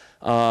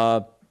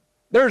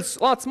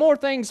 There's lots more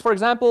things. For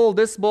example,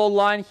 this bold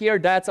line here,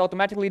 that's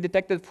automatically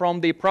detected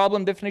from the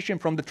problem definition,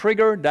 from the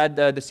trigger, that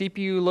the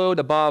CPU load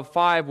above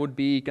 5 would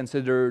be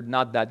considered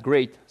not that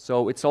great.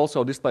 So it's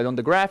also displayed on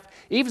the graph.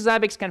 If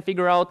Zabbix can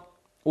figure out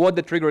what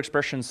the trigger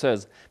expression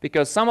says,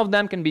 because some of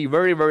them can be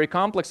very, very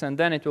complex, and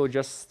then it will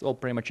just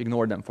pretty much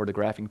ignore them for the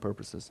graphing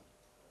purposes.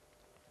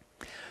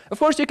 Of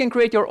course, you can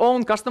create your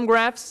own custom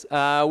graphs,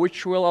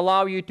 which will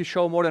allow you to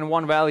show more than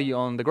one value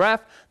on the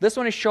graph. This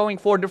one is showing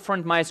 4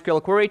 different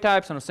MySQL query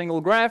types on a single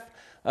graph.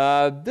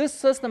 This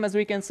system, as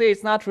we can see,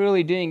 it's not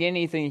really doing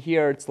anything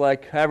here. It's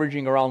like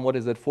averaging around,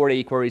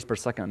 40 queries per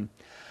second.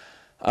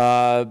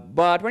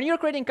 But when you're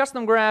creating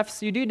custom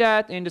graphs, you do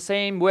that in the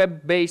same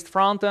web-based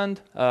front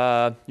end.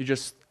 You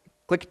just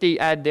click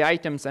add the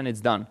items, and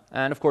it's done.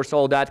 And of course,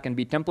 all that can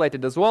be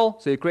templated as well.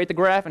 So you create a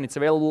graph, and it's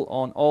available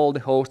on all the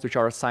hosts which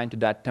are assigned to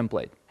that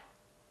template.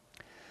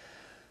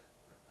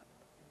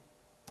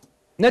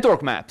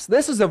 Network maps.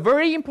 This is a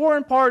very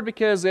important part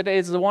because it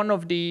is one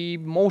of the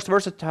most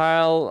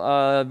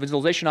versatile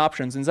visualization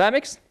options in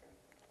Zabbix.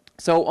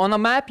 So on a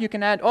map, you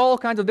can add all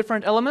kinds of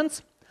different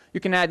elements. You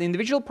can add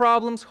individual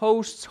problems,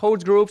 hosts,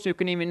 host groups. You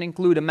can even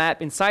include a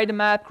map inside the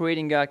map,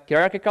 creating a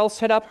hierarchical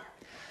setup.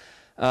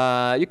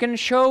 You can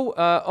show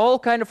all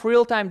kind of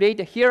real-time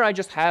data. Here I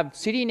just have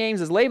city names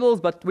as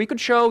labels, but we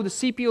could show the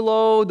CPU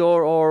load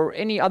or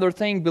any other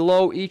thing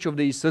below each of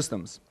these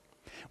systems.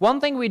 One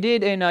thing we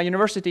did in a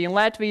university in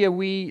Latvia,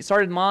 we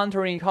started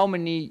monitoring how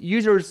many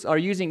users are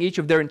using each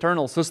of their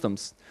internal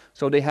systems.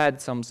 So they had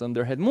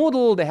they had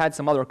Moodle, they had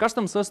some other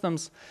custom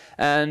systems,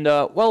 and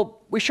well,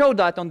 we showed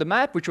that on the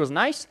map, which was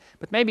nice,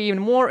 but maybe even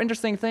more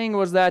interesting thing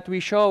was that we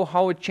show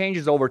how it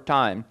changes over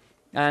time.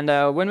 And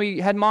when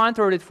we had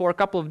monitored it for a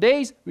couple of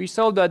days, we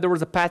saw that there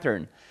was a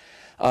pattern.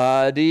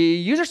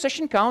 The user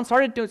session count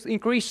started to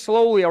increase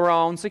slowly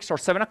around 6 or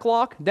 7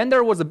 o'clock, then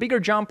there was a bigger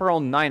jump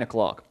around 9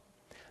 o'clock.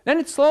 Then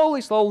it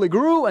slowly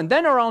grew, and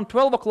then around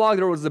 12 o'clock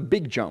there was a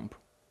big jump.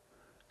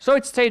 So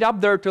it stayed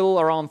up there till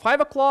around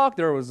 5 o'clock,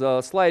 there was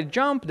a slight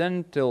jump,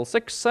 then till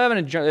 6,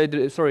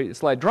 7,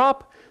 slight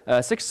drop,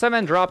 6,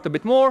 7 dropped a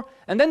bit more,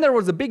 and then there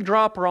was a big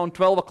drop around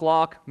 12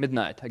 o'clock,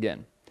 midnight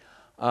again.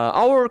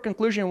 Our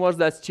conclusion was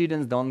that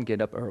students don't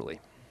get up early.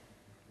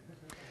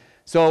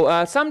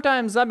 So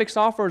sometimes Zabbix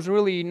offers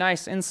really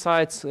nice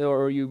insights,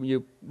 or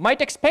you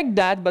might expect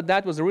that, but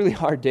that was a really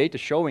hard data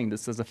showing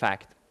this as a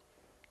fact.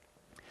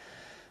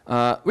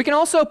 We can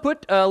also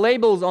put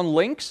labels on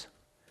links.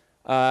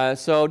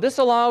 So this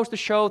allows to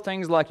show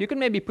things like, you can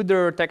maybe put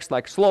their text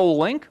like slow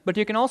link, but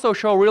you can also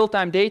show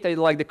real-time data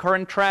like the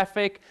current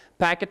traffic,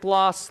 packet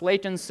loss,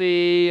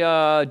 latency,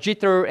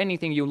 jitter,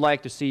 anything you'd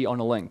like to see on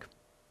a link.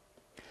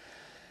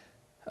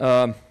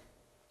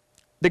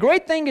 The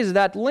great thing is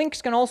that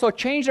links can also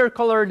change their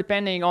color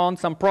depending on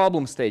some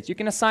problem states. You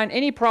can assign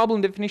any problem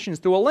definitions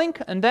to a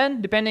link, and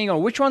then depending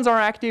on which ones are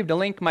active, the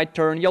link might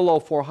turn yellow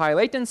for high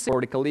latency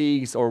for the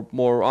colleagues or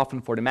more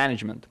often for the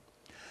management.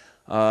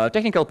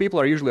 Technical people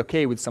are usually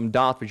okay with some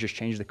dot, we just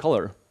change the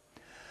color.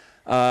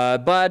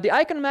 But the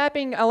icon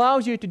mapping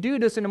allows you to do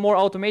this in a more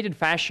automated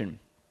fashion.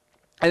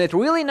 And it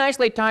really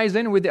nicely ties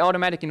in with the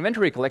automatic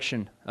inventory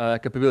collection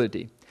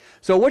capability.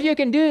 So what you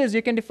can do is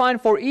you can define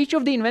for each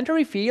of the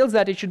inventory fields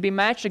that it should be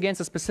matched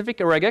against a specific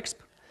regexp.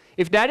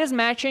 If that is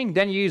matching,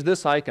 then use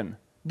this icon.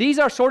 These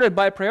are sorted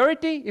by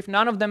priority. If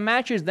none of them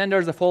matches, then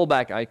there's a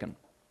fallback icon.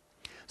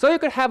 So you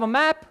could have a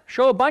map,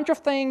 show a bunch of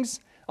things,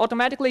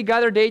 automatically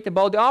gather data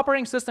about the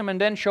operating system, and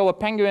then show a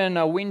penguin,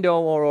 a window,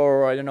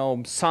 or I don't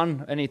know,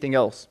 sun, anything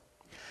else.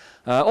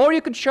 Or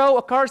you could show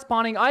a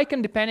corresponding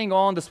icon depending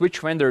on the switch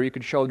vendor. You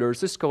could show their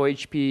Cisco,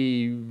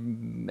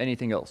 HP,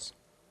 anything else.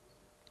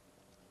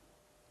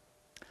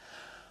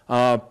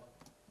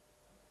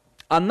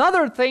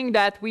 Another thing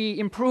that we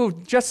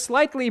improved just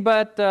slightly,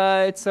 but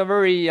it's a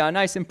very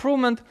nice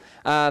improvement,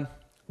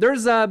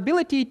 there's the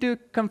ability to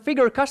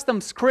configure custom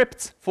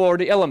scripts for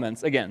the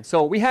elements again.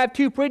 So we have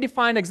two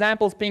predefined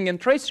examples, ping and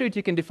traceroute.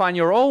 You can define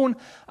your own.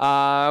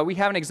 We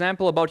have an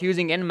example about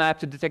using nmap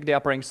to detect the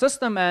operating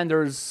system, and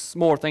there's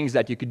more things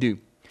that you could do.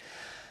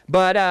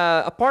 But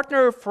a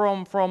partner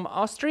from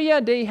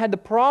Austria, they had the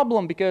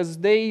problem because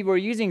they were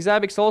using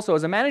Zabbix also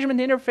as a management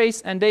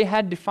interface, and they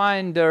had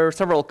defined their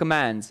several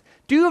commands.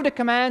 Two of the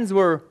commands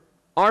were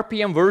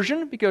RPM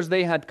version, because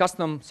they had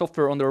custom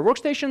software on their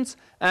workstations,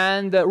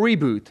 and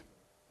reboot.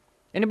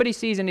 Anybody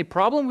sees any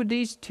problem with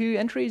these two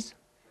entries?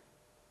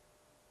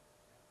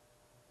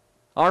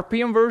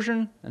 RPM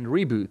version and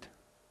reboot.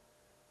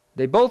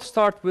 They both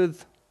start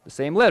with the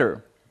same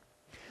letter.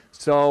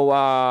 So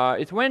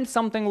it went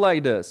something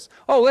like this.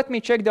 Oh, let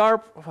me check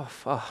the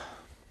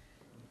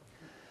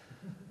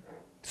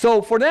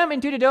So for them,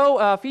 in 2.0,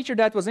 a feature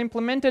that was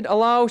implemented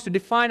allows to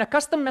define a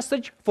custom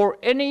message for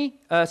any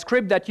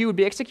script that you would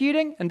be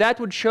executing, and that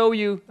would show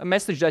you a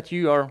message that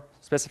you are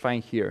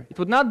specifying here. It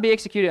would not be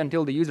executed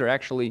until the user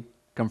actually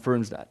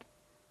confirms that.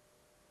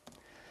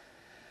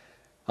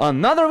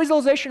 Another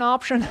visualization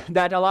option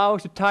that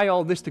allows to tie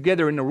all this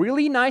together in a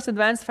really nice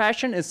advanced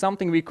fashion is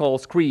something we call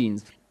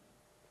screens.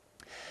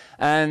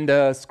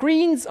 And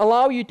screens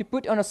allow you to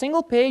put on a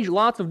single page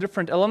lots of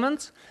different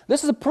elements.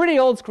 This is a pretty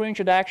old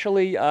screenshot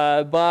actually,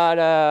 but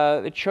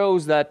it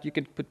shows that you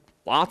can put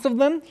lots of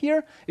them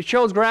here. It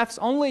shows graphs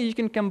only. You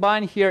can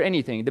combine here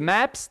anything. The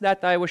maps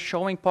that I was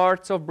showing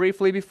parts of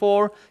briefly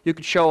before, you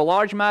could show a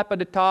large map at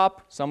the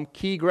top, some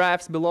key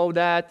graphs below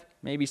that,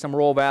 maybe some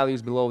raw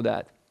values below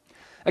that.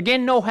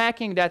 Again, no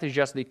hacking. That is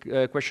just the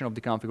question of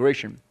the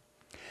configuration.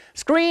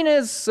 Screen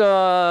is,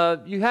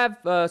 you have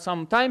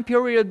some time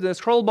period, the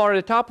scroll bar at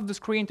the top of the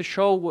screen to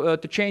show,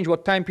 to change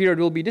what time period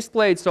will be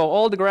displayed. So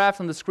all the graphs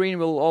on the screen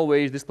will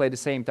always display the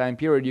same time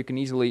period. You can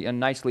easily and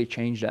nicely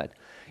change that.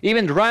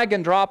 Even drag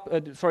and drop,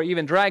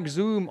 even drag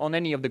zoom on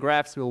any of the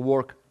graphs will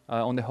work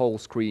on the whole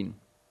screen.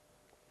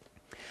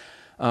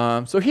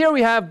 So here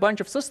we have a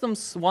bunch of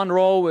systems. One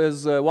row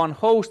is one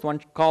host,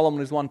 one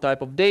column is one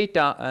type of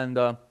data, and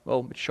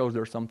well, it shows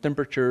there are some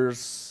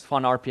temperatures,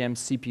 fun RPMs,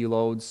 CPU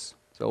loads.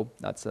 So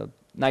that's a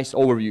nice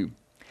overview.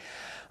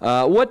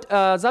 What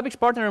Zabbix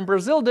partner in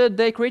Brazil did,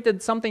 they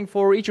created something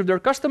for each of their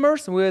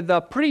customers with a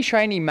pretty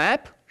shiny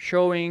map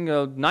showing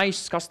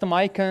nice custom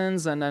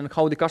icons and then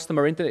how the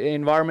customer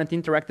environment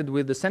interacted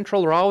with the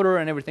central router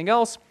and everything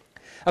else.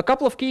 A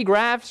couple of key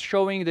graphs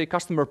showing the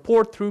customer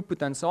port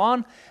throughput and so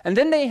on. And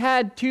then they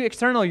had two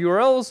external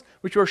URLs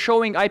which were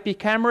showing IP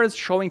cameras,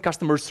 showing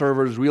customer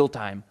servers real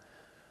time.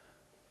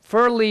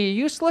 Fairly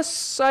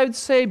useless, I would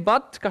say,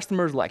 but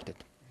customers liked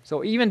it.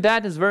 So even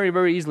that is very,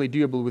 very easily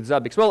doable with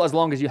Zabbix, well, as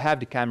long as you have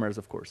the cameras,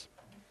 of course.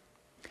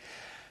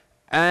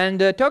 And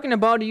talking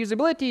about the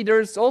usability,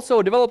 there's also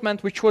a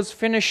development which was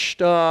finished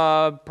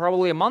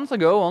probably a month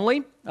ago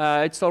only.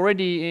 It's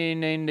already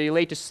in the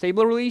latest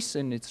stable release,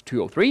 and it's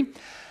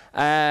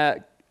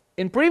 2.03.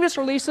 In previous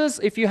releases,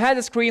 if you had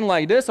a screen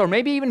like this, or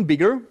maybe even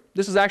bigger,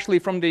 this is actually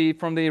from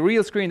the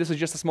real screen, this is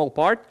just a small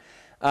part,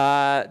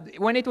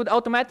 when it would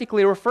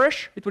automatically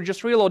refresh, it would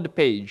just reload the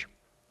page.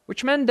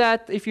 Which meant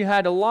that if you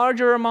had a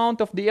larger amount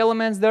of the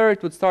elements there,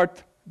 it would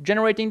start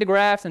generating the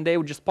graphs, and they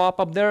would just pop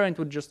up there, and it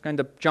would just kind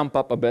of jump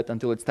up a bit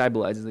until it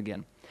stabilizes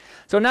again.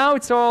 So now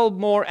it's all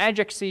more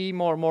Ajax-y,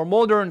 more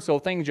modern, so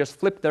things just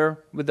flip there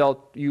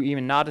without you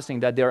even noticing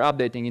that they're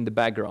updating in the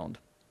background.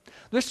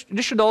 This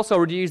should also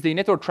reduce the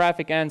network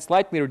traffic and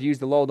slightly reduce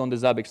the load on the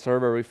Zabbix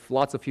server if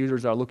lots of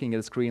users are looking at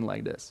a screen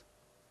like this.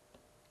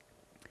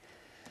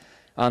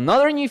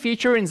 Another new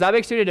feature in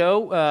Zabbix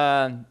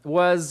 2.0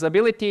 was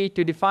ability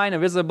to define a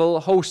visible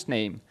host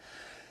name.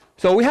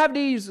 So we have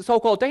these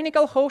so-called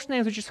technical host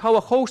names, which is how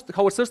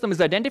a system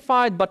is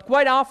identified. But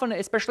quite often,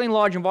 especially in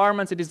large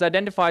environments, it is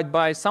identified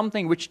by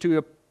something which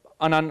to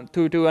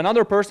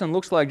another person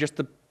looks like just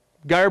a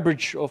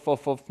garbage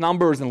of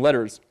numbers and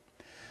letters.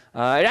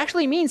 It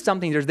actually means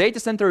something. There's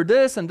data center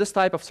this and this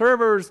type of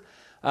servers.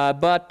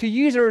 But to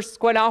users,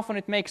 quite often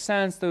it makes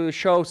sense to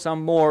show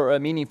some more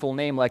meaningful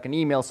name like an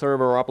email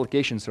server or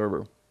application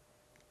server.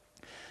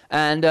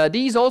 And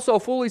these also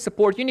fully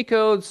support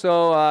Unicode,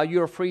 so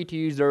you're free to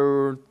use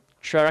their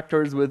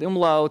characters with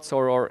umlauts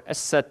or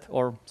set,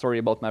 or sorry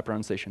about my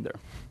pronunciation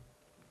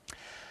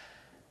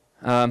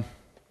there.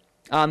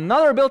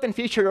 Another built-in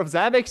feature of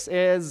Zabbix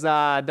is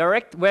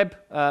direct web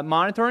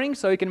monitoring,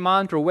 so you can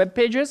monitor web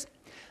pages.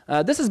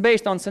 This is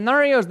based on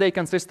scenarios. They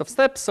consist of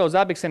steps, so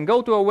Zabbix can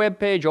go to a web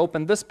page,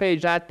 open this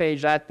page,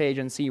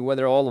 and see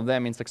whether all of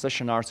them in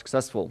succession are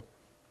successful.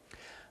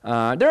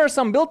 There are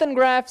some built-in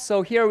graphs,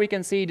 so here we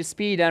can see the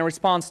speed and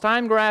response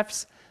time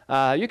graphs.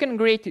 You can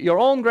create your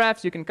own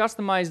graphs, you can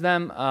customize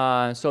them,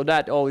 so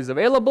that all is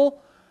available,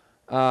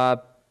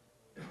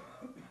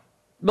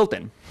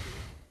 built-in.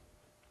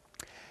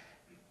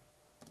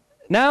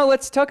 Now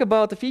let's talk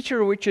about the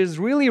feature which is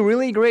really,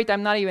 really great.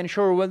 I'm not even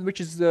sure which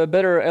is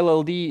better,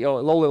 LLD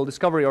or low-level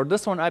discovery or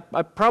this one.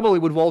 I probably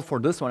would vote for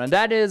this one, and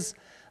that is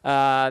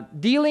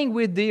dealing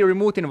with the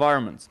remote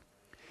environments.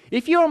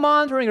 If you're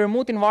monitoring a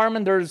remote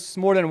environment, there's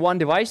more than one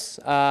device.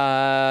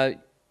 The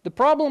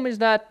problem is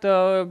that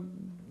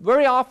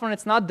very often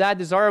it's not that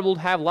desirable to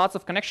have lots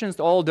of connections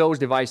to all those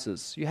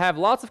devices. You have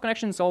lots of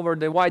connections over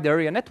the wide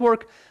area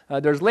network.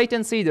 There's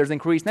latency, there's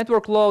increased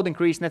network load,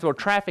 increased network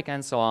traffic,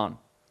 and so on.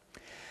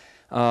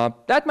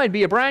 That might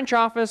be a branch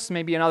office,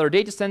 maybe another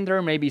data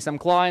center, maybe some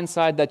client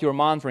side that you're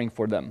monitoring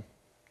for them.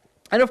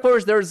 And of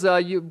course, there's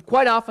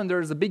quite often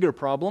there's a bigger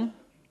problem.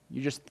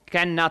 You just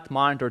cannot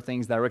monitor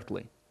things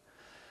directly.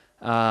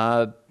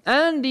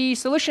 And the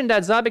solution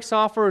that Zabbix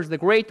offers, the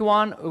great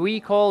one, we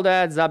call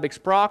that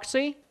Zabbix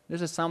proxy.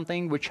 This is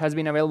something which has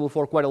been available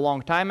for quite a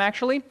long time,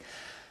 actually.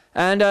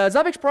 And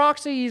Zabbix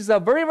proxy is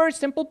a very, very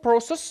simple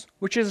process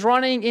which is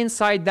running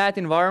inside that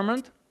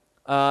environment.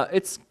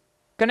 It's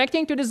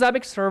connecting to the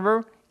Zabbix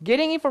server,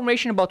 getting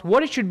information about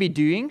what it should be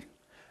doing,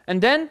 and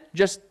then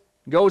just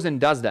goes and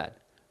does that.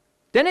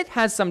 Then it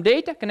has some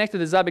data, connects to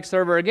the Zabbix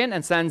server again,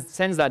 and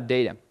sends that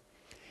data.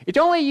 It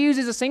only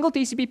uses a single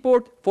TCP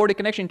port for the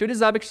connection to the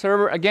Zabbix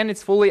server. Again,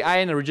 it's fully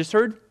IANA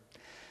registered.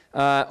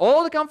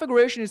 All the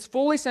configuration is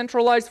fully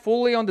centralized,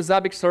 fully on the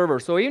Zabbix server.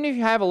 So even if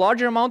you have a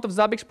larger amount of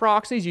Zabbix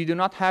proxies, you do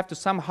not have to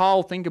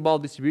somehow think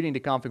about distributing the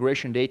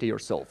configuration data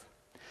yourself.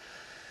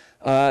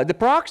 The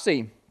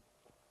proxy,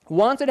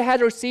 once it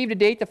has received the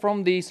data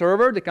from the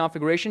server, the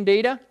configuration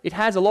data, it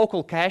has a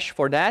local cache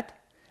for that.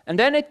 And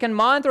then it can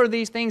monitor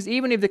these things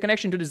even if the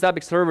connection to the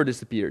Zabbix server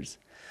disappears.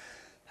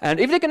 And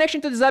if the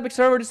connection to the Zabbix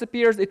server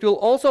disappears, it will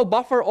also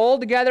buffer all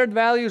the gathered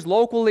values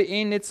locally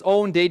in its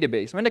own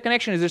database. When the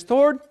connection is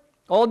restored,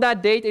 all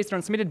that data is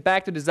transmitted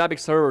back to the Zabbix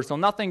server, so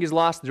nothing is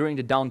lost during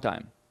the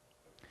downtime.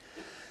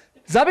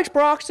 Zabbix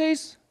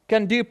proxies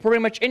can do pretty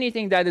much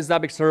anything that the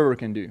Zabbix server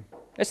can do.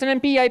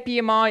 SNMP,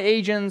 IPMI,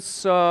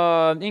 agents,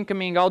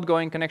 incoming,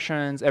 outgoing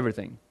connections,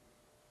 everything.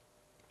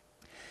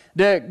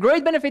 The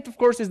great benefit, of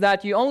course, is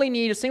that you only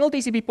need a single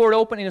TCP port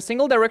open in a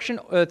single direction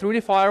through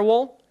the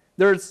firewall.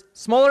 There's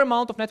smaller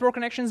amount of network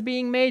connections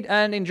being made,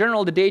 and in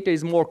general, the data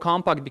is more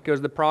compact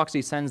because the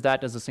proxy sends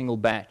that as a single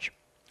batch.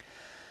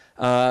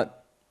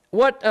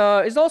 What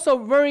is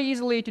also very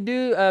easily to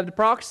do, the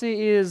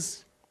proxy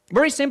is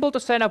very simple to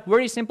set up,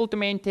 very simple to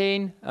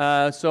maintain.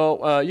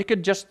 So you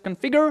could just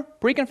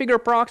pre-configure a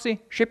proxy,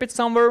 ship it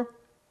somewhere.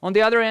 On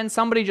the other end,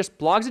 somebody just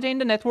plugs it in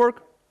the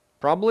network,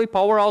 probably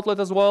power outlet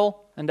as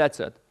well, and that's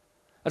it.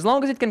 As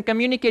long as it can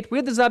communicate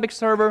with the Zabbix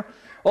server,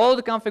 all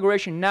the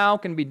configuration now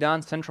can be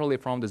done centrally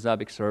from the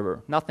Zabbix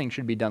server. Nothing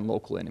should be done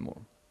locally anymore.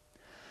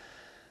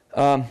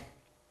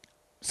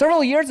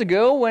 Several years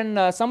ago,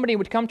 when somebody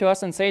would come to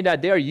us and say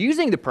that they are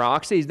using the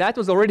proxies, that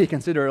was already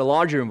considered a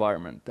larger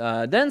environment.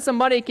 Then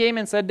somebody came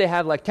and said they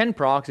have like 10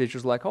 proxies, which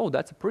was like, oh,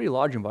 that's a pretty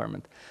large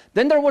environment.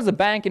 Then there was a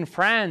bank in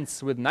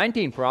France with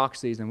 19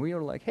 proxies, and we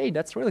were like, hey,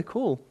 that's really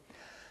cool.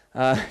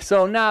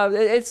 So now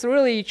it's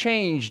really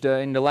changed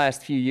in the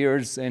last few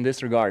years in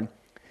this regard.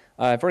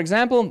 For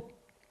example,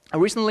 I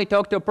recently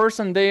talked to a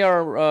person. They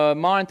are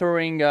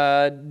monitoring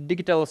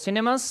digital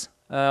cinemas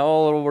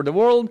all over the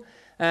world,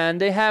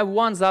 and they have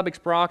one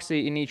Zabbix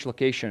proxy in each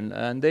location,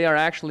 and they are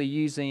actually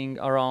using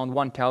around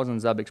 1,000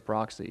 Zabbix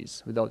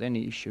proxies without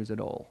any issues at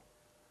all.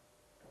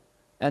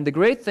 And the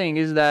great thing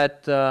is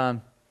that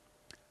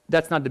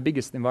that's not the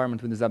biggest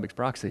environment with the Zabbix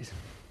proxies.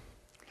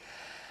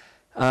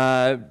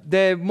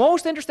 The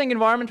most interesting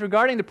environment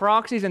regarding the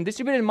proxies and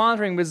distributed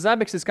monitoring with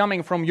Zabbix is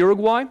coming from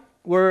Uruguay,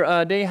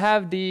 where they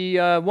have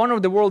the one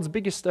of the world's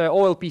biggest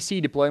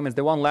OLPC deployments,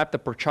 the one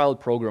laptop per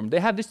child program. They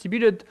have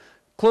distributed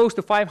close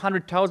to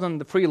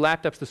 500,000 free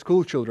laptops to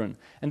school children,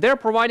 and they're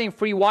providing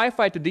free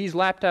Wi-Fi to these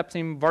laptops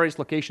in various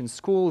locations,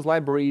 schools,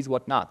 libraries,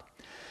 whatnot.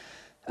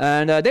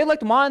 And they'd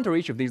like to monitor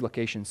each of these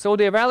locations. So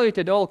they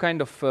evaluated all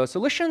kind of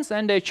solutions,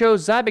 and they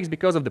chose Zabbix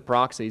because of the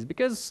proxies.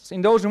 Because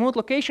in those remote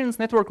locations,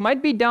 network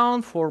might be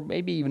down for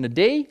maybe even a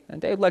day, and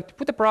they'd like to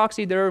put a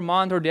proxy there,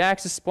 monitor the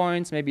access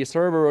points, maybe a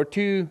server or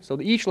two, so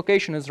that each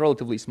location is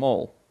relatively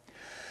small.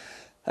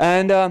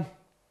 And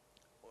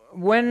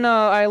when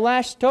I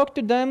last talked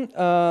to them,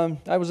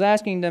 I was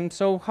asking them,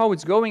 so how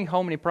it's going,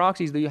 how many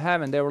proxies do you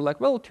have? And they were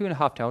like, well,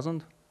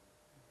 2,500.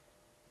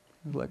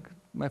 Like,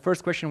 my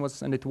first question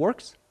was, and it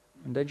works?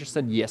 And they just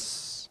said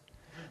yes.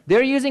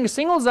 They're using a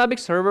single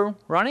Zabbix server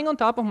running on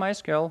top of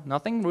MySQL,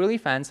 nothing really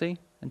fancy,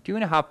 and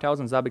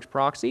 2,500 Zabbix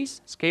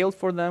proxies scaled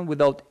for them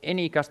without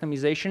any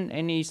customization,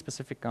 any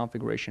specific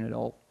configuration at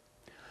all.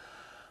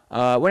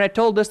 When I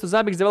told this to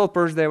Zabbix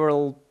developers, they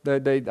were,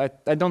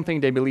 I don't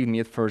think they believed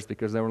me at first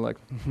because they were like,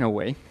 no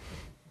way.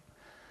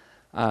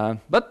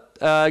 But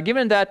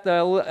given that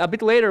a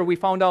bit later we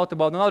found out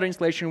about another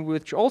installation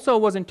which also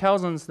was in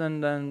thousands, then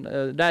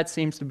that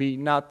seems to be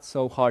not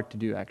so hard to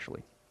do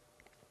actually.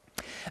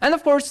 And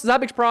of course,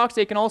 Zabbix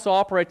proxy can also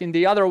operate in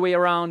the other way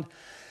around.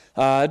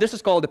 This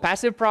is called the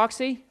passive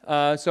proxy.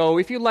 So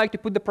if you'd like to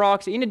put the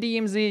proxy in a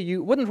DMZ,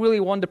 you wouldn't really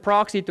want the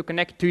proxy to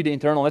connect to the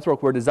internal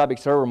network where the Zabbix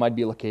server might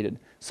be located.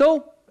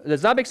 So the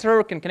Zabbix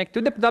server can connect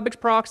to the Zabbix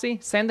proxy,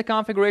 send the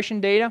configuration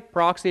data,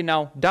 proxy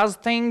now does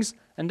things,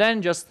 and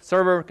then just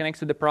server connects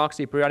to the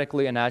proxy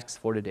periodically and asks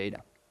for the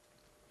data.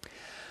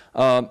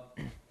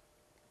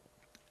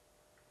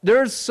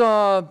 There's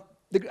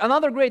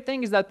another great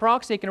thing is that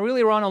proxy can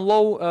really run on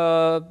low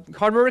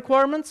hardware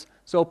requirements.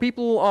 So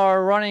people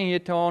are running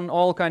it on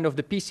all kind of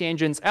the PC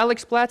Engine's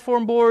Alex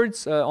platform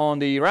boards, on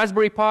the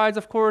Raspberry Pis,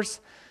 of course,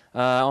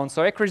 on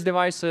Soecris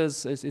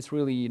devices. It's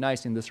really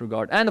nice in this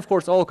regard. And of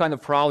course, all kind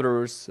of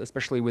routers,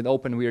 especially with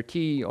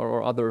OpenVRT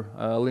or other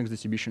Linux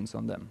distributions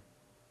on them.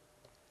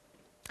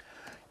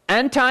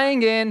 And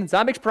tying in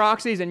Zabbix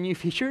proxies and new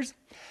features.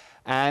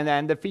 And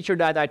then the feature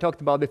that I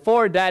talked about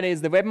before, that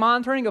is the web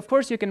monitoring. Of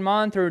course, you can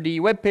monitor the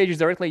web pages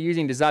directly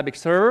using the Zabbix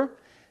server.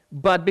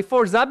 But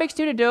before Zabbix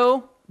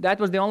 2.0, that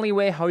was the only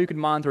way how you could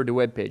monitor the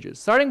web pages.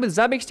 Starting with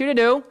Zabbix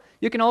 2.0,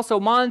 you can also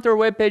monitor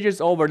web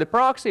pages over the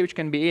proxy, which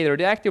can be either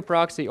the active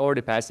proxy or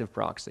the passive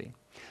proxy.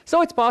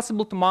 So it's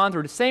possible to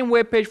monitor the same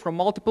web page from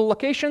multiple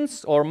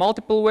locations or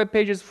multiple web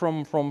pages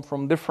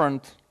from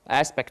different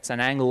aspects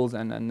and angles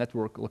and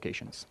network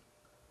locations.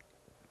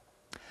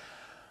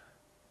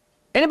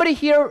 Anybody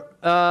here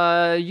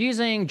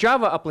using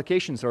Java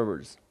application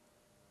servers?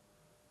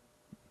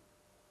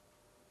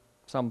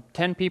 Some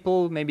 10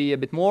 people, maybe a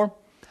bit more.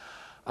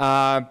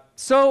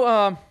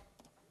 So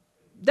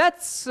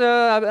that's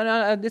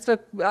it's an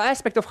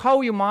aspect of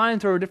how you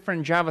monitor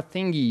different Java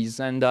thingies.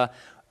 And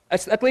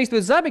at least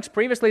with Zabbix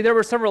previously, there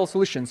were several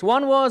solutions.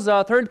 One was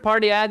a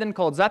third-party add-in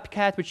called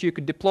Zapcat, which you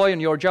could deploy on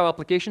your Java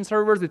application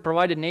servers that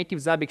provided native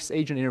Zabbix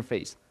agent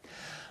interface.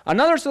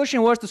 Another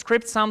solution was to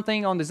script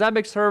something on the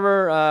Zabbix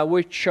server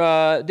which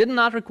did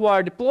not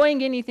require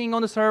deploying anything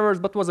on the servers,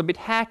 but was a bit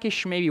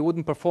hackish, maybe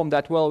wouldn't perform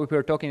that well if we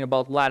were talking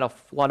about a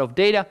lot of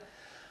data.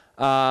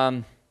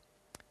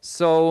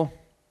 So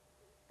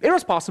it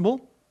was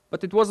possible,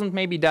 but it wasn't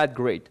maybe that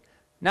great.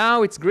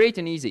 Now it's great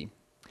and easy.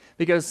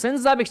 Because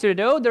since Zabbix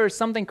 2.0, there is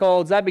something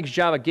called Zabbix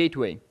Java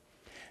Gateway.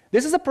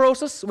 This is a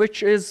process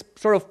which is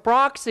sort of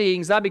proxying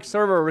Zabbix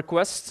server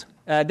requests.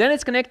 Then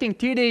it's connecting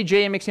to the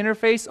JMX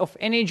interface of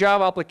any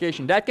Java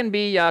application. That can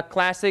be a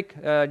classic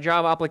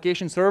Java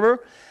application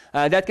server.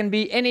 That can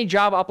be any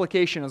Java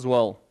application as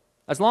well,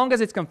 as long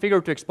as it's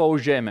configured to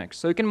expose JMX.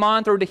 So you can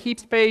monitor the heap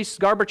space,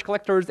 garbage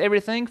collectors,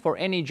 everything for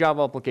any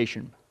Java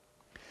application,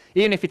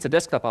 even if it's a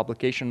desktop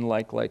application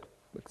like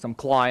some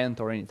client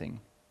or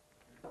anything.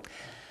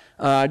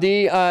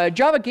 The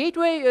Java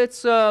Gateway,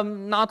 it's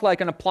not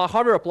like an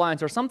hardware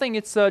appliance or something.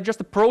 It's just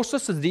a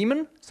process, a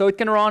daemon. So it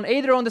can run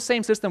either on the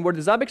same system where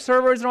the Zabbix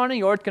server is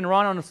running, or it can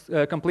run on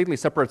a completely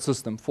separate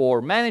system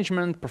for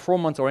management,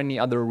 performance, or any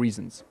other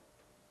reasons.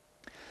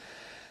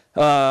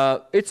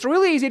 It's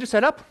really easy to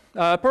set up.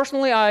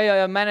 Personally,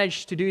 I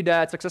managed to do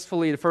that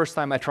successfully the first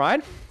time I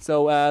tried.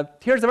 So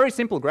here's a very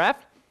simple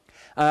graph.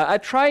 I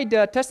tried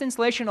test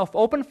installation of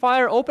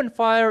OpenFire.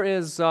 OpenFire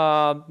is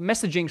a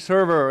messaging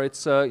server. It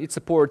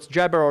supports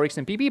Jabber or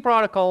XMPP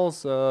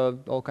protocols,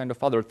 all kind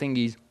of other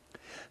thingies.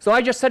 So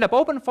I just set up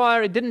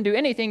OpenFire. It didn't do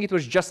anything. It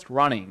was just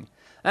running.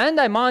 And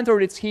I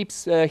monitored its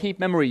heap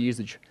memory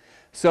usage.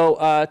 So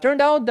turned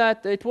out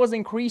that it was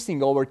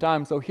increasing over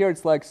time. So here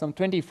it's like some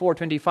 24,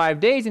 25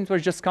 days, and it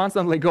was just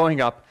constantly going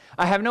up.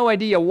 I have no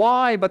idea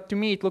why, but to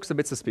me it looks a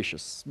bit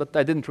suspicious. But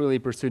I didn't really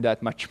pursue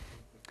that much.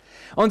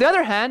 On the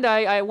other hand,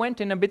 I went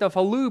in a bit of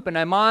a loop and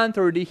I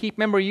monitored the heap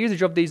memory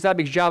usage of the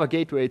Zabbix Java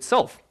Gateway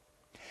itself.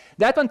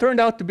 That one turned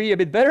out to be a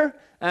bit better,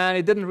 and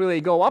it didn't really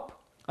go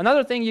up.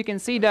 Another thing, you can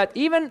see that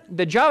even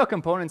the Java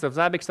components of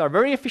Zabbix are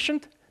very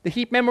efficient. The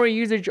heap memory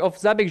usage of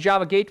Zabbix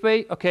Java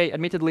Gateway, okay,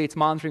 admittedly it's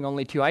monitoring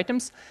only 2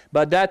 items,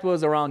 but that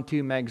was around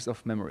 2 megs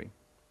of memory.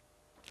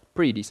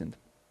 Pretty decent.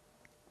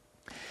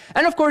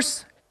 And of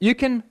course, you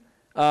can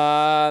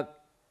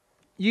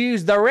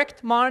use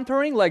direct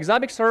monitoring, like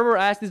Zabbix server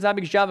asks the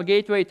Zabbix Java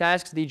gateway, it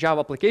asks the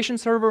Java application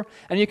server,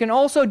 and you can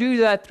also do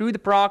that through the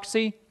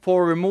proxy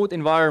for remote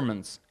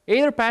environments.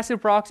 Either passive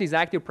proxies,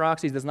 active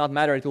proxies, does not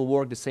matter, it will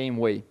work the same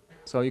way.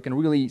 So you can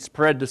really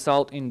spread this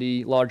out in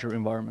the larger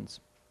environments.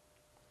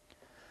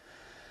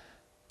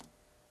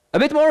 A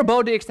bit more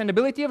about the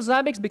extendability of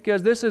Zabbix,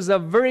 because this is a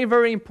very,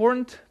 very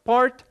important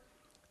part.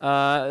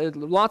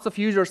 Lots of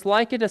users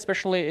like it,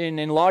 especially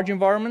in large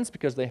environments,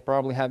 because they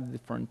probably have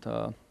different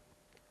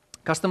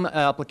custom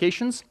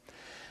applications.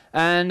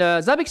 And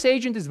Zabbix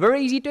agent is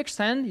very easy to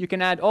extend. You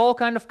can add all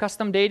kind of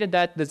custom data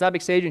that the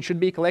Zabbix agent should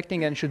be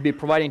collecting and should be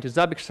providing to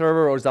Zabbix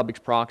server or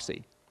Zabbix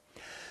proxy.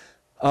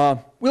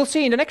 We'll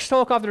see in the next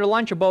talk after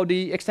lunch about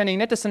the extending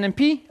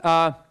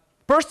NetSNMP.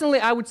 Personally,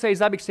 I would say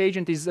Zabbix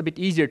agent is a bit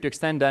easier to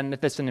extend than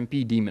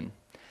NetSNMP daemon.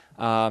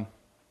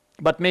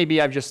 But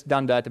maybe I've just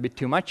done that a bit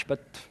too much, but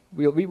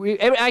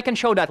I can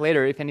show that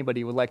later if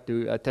anybody would like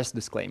to test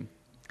this claim.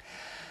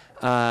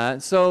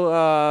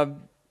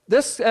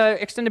 This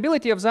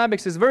extendability of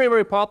Zabbix is very,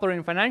 very popular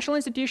in financial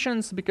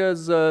institutions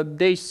because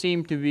they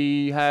seem to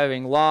be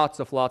having lots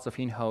of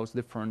in-house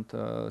different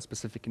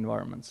specific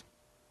environments.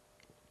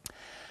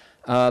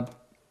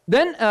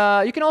 Then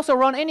you can also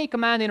run any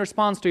command in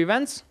response to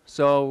events.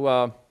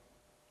 So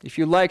if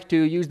you like to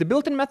use the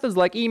built-in methods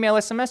like email,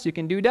 SMS, you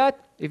can do that.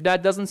 If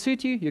that doesn't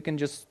suit you, you can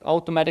just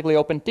automatically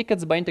open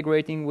tickets by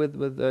integrating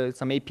with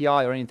some API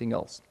or anything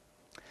else.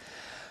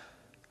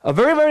 A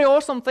very, very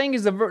awesome thing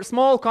is a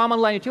small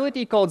command line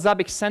utility called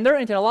Zabbix Sender,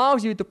 and it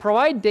allows you to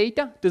provide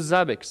data to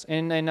Zabbix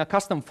in a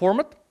custom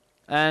format.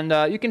 And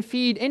you can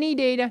feed any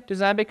data to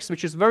Zabbix,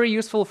 which is very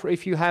useful for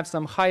if you have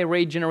some high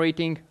rate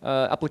generating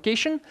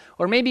application,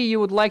 or maybe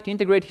you would like to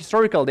integrate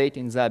historical data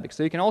in Zabbix.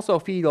 So you can also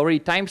feed already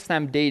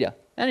timestamp data,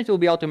 and it will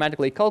be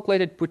automatically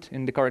calculated, put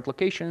in the correct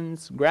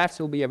locations, graphs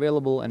will be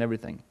available, and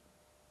everything.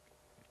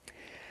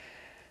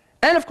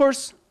 And of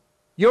course,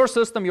 your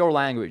system, your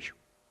language.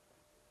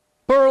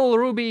 Perl,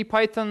 Ruby,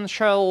 Python,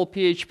 Shell,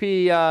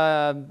 PHP,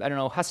 I don't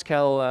know,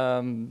 Haskell,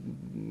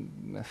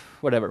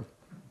 whatever.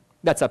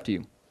 That's up to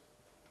you.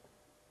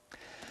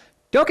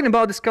 Talking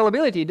about the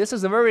scalability, this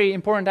is a very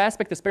important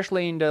aspect,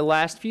 especially in the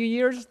last few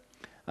years.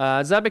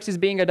 Zabbix is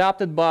being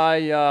adopted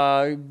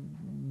by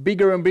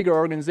bigger and bigger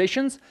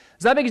organizations.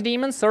 Zabbix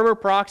daemons, server,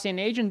 proxy, and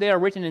agent, they are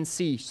written in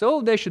C,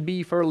 so they should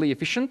be fairly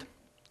efficient.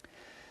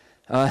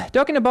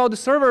 Talking about the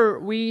server,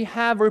 we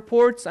have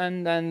reports,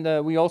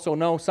 and we also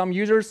know some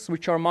users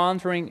which are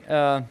monitoring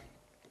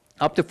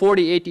up to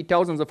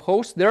 80,000 of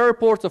hosts. There are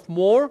reports of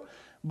more,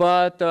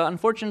 but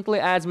unfortunately,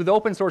 as with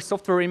open source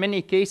software, in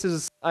many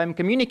cases, I'm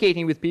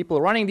communicating with people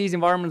running these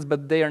environments,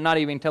 but they are not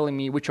even telling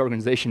me which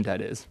organization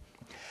that is.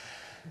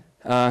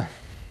 So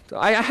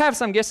I have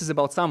some guesses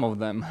about some of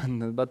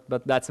them,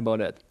 but that's about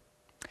it.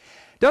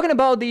 Talking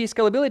about the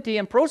scalability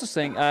and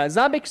processing,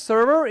 Zabbix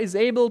server is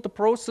able to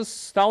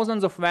process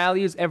thousands of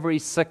values every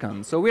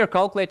second. So we are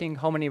calculating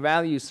how many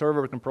values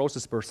server can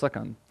process per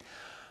second.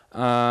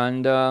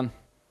 And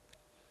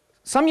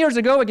some years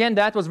ago, again,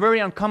 that was very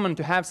uncommon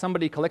to have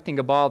somebody collecting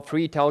about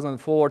 3,000,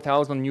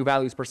 4,000 new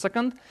values per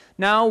second.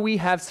 Now we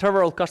have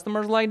several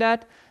customers like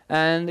that.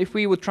 And if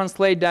we would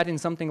translate that in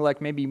something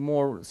like maybe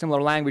more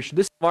similar language to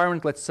this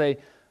environment, let's say,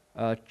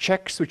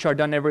 checks which are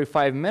done every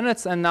 5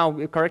 minutes, and now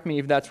correct me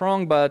if that's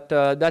wrong, but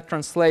that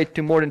translates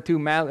to more than 2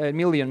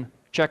 million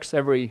checks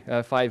every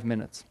 5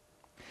 minutes.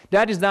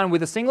 That is done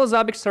with a single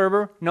Zabbix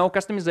server, no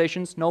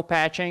customizations, no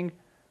patching,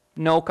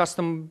 no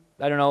custom,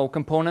 I don't know,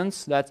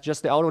 components. That's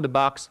just the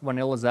out-of-the-box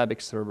vanilla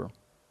Zabbix server.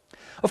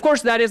 Of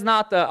course, that is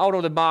not out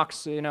of the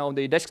box, you know,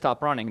 the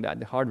desktop running that,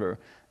 the hardware.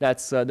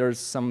 That's there's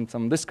some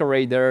disk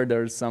array there,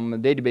 there's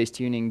some database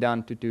tuning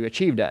done to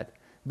achieve that,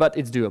 but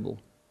it's doable.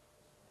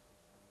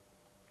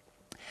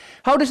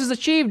 How this is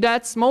achieved,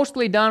 that's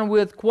mostly done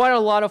with quite a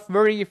lot of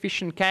very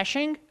efficient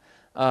caching.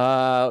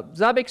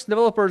 Zabbix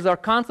developers are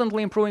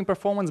constantly improving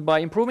performance by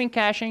improving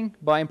caching,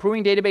 by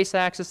improving database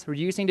access,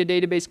 reducing the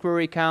database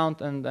query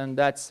count, and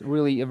that's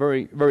really a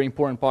very, very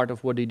important part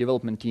of what the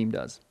development team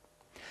does.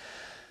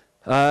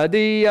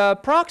 The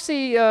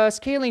proxy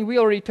scaling, we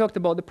already talked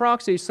about the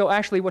proxy, so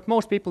actually what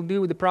most people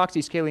do with the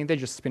proxy scaling, they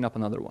just spin up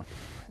another one.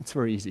 It's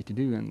very easy to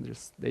do, and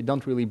they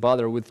don't really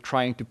bother with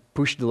trying to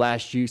push the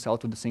last juice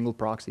out of the single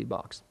proxy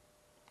box.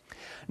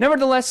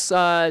 Nevertheless,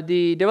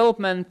 the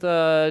development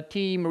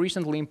team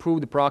recently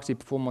improved the proxy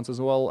performance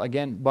as well,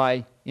 again,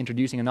 by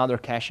introducing another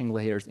caching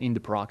layers in the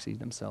proxies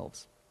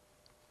themselves.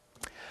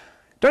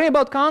 Talking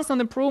about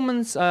constant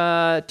improvements,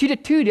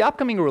 T2, the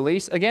upcoming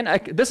release, again,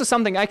 this is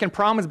something I can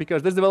promise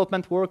because this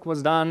development work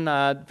was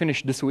done,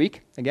 finished this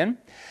week, again.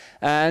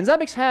 And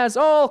Zabbix has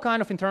all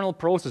kind of internal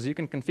processes. You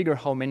can configure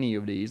how many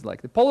of these.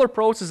 Like the Polar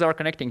processes are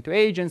connecting to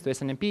agents, to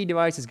SNMP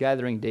devices,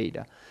 gathering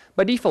data.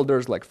 By default,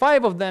 there's like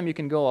 5 of them. You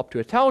can go up to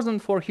 1,000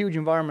 for huge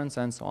environments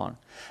and so on.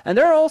 And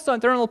there are also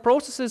internal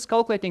processes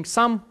calculating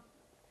some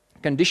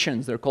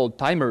conditions. They're called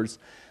timers.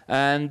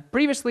 And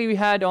previously, we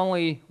had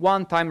only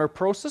one timer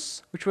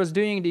process, which was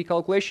doing the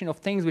calculation of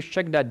things which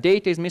check that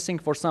data is missing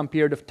for some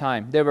period of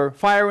time. They were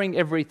firing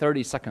every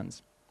 30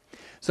 seconds.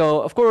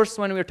 So, of course,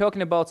 when we're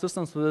talking about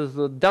systems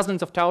with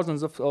dozens of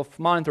thousands of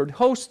monitored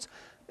hosts,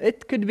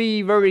 it could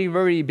be very,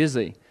 very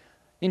busy.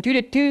 In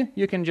 2.2,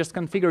 you can just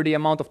configure the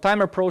amount of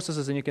timer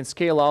processes, and you can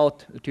scale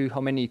out to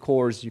how many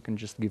cores you can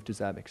just give to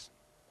Zabbix.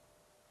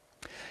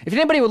 If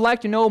anybody would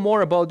like to know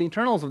more about the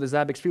internals of the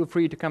Zabbix, feel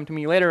free to come to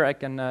me later. I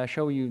can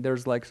show you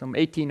there's like some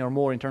 18 or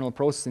more internal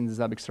processes in the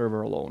Zabbix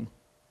server alone.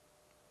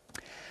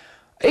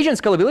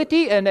 Agent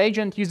scalability and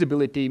agent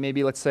usability,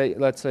 maybe let's say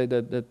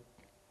the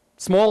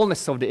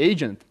smallness of the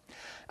agent.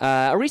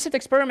 A recent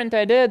experiment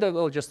I did,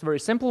 well, just a very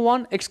simple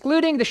one,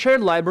 excluding the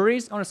shared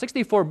libraries on a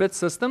 64-bit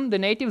system, the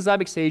native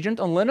Zabbix agent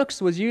on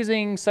Linux was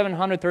using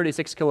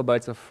 736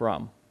 kilobytes of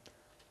RAM.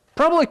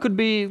 Probably could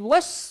be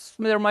less,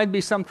 there might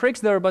be some tricks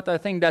there, but I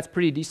think that's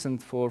pretty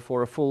decent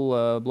for a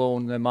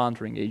full-blown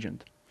monitoring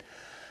agent.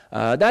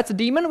 That's a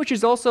daemon, which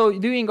is also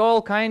doing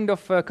all kind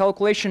of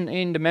calculation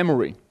in the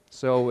memory.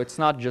 So it's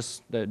not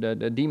just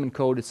the daemon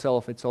code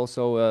itself, it's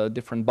also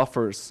different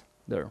buffers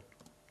there.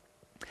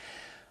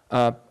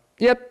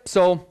 Yep,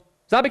 so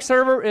Zabbix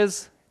server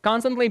is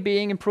constantly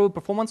being improved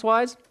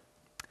performance-wise.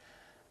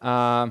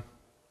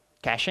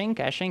 Caching,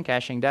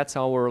 that's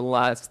our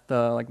last,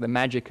 like the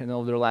magic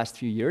over the last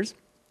few years.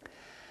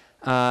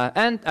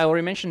 And I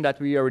already mentioned that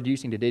we are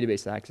reducing the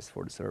database access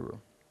for the server.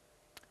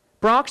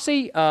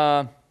 Proxy,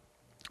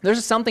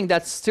 there's something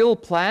that's still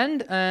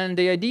planned, and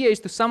the idea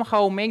is to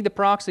somehow make the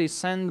proxy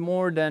send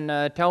more than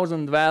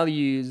 1,000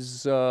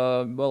 values,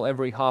 well,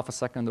 every half a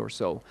second or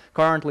so.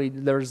 Currently,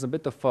 there's a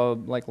bit of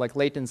like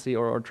latency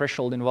or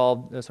threshold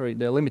involved, sorry,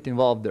 the limit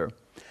involved there.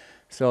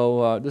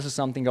 So this is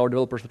something our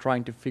developers are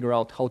trying to figure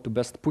out how to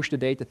best push the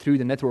data through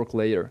the network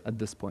layer at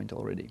this point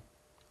already.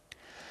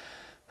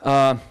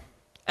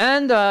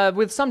 And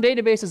with some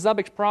databases,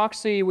 Zabbix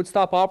proxy would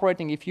stop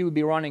operating if you would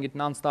be running it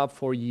nonstop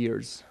for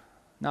years.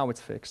 Now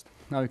it's fixed.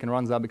 Now you can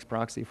run Zabbix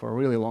proxy for a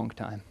really long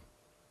time.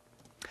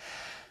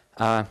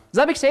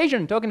 Zabbix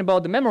agent, talking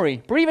about the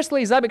memory.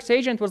 Previously, Zabbix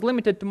agent was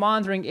limited to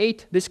monitoring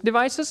 8 disk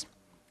devices,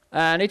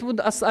 and it would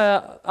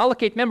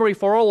allocate memory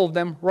for all of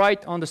them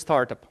right on the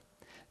startup.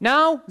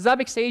 Now,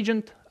 Zabbix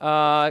agent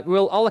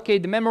will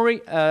allocate the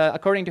memory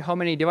according to how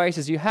many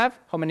devices you have,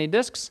 how many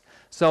disks.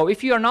 So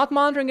if you are not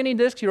monitoring any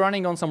disks, you're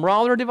running on some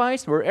router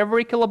device where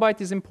every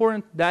kilobyte is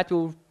important, that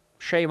will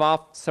shave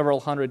off several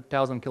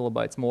 100,000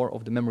 kilobytes more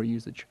of the memory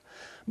usage.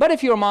 But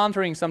if you're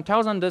monitoring some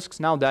 1,000 disks,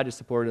 now that is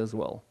supported as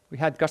well. We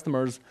had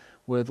customers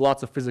with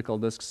lots of physical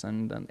disks,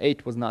 and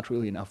 8 was not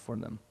really enough for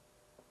them.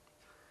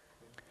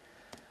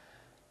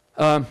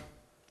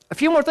 A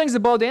few more things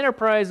about the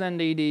enterprise and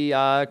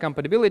the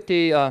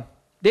compatibility.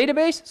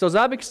 Database, so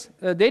Zabbix,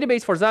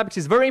 database for Zabbix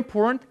is very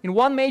important. In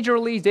one major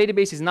release,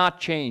 database is not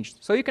changed.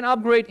 So you can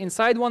upgrade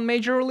inside one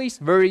major release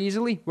very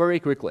easily, very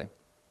quickly.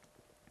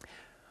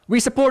 We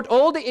support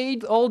all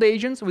the old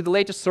agents with the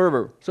latest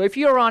server. So if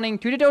you're running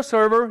 2.0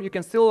 server, you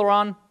can still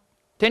run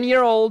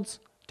 10-year-old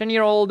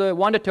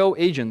 1.0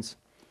 agents.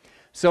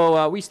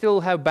 So we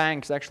still have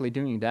banks actually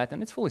doing that,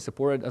 and it's fully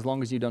supported as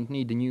long as you don't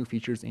need the new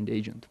features in the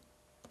agent.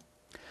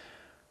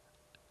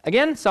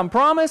 Again, some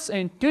promise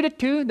in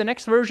 2.2, the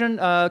next version.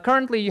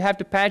 Currently, you have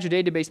to patch the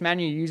database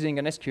manually using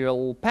an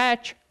SQL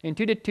patch. In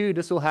 2.2,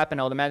 this will happen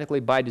automatically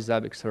by the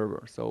Zabbix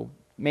server. So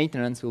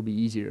maintenance will be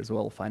easier as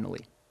well,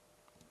 finally.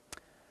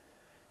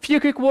 Few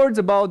quick words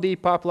about the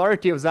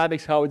popularity of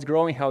Zabbix, how it's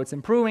growing, how it's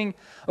improving.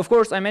 Of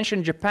course, I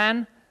mentioned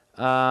Japan.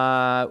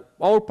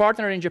 Our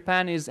partner in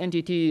Japan is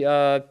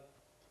NTT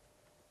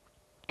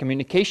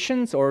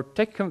Communications or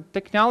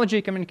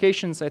Technology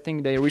Communications. I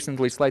think they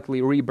recently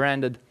slightly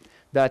rebranded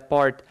that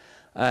part.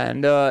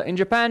 And in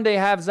Japan, they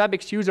have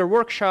Zabbix user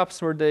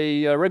workshops where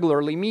they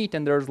regularly meet,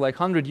 and there's like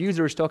 100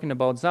 users talking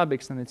about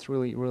Zabbix, and it's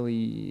really,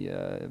 really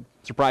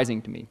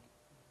surprising to me.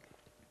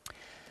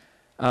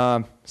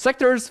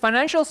 Sectors,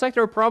 financial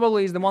sector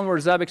probably is the one where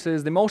Zabbix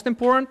is the most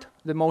important,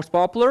 the most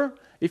popular.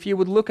 If you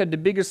would look at the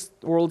biggest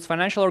world's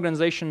financial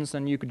organizations,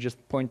 and you could just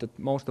point at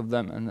most of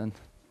them and then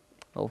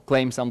well,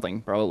 claim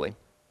something, probably.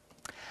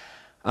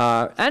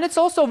 And it's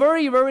also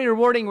very, very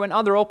rewarding when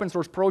other open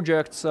source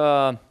projects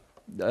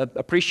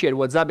appreciate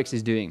what Zabbix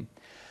is doing.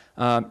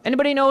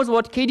 Anybody knows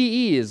what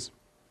KDE is?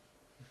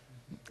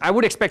 I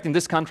would expect in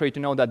this country to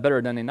know that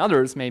better than in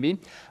others, maybe.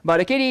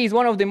 But KDE is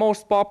one of the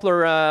most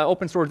popular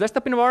open source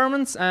desktop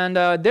environments, and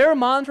their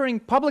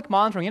public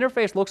monitoring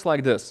interface looks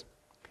like this.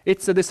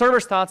 It's the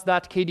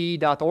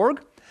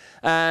serverstats.kde.org.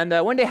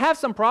 And when they have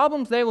some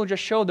problems, they will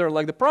just show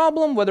the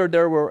problem, whether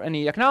there were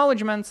any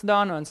acknowledgements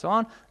done, and so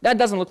on. That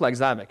doesn't look like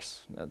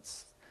Zabbix.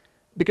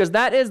 Because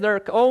that is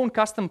their own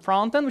custom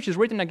frontend, which is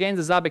written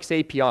against the Zabbix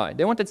API.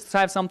 They wanted to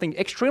have something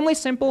extremely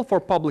simple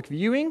for public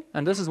viewing,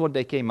 and this is what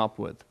they came up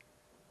with.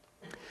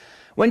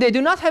 When they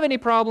do not have any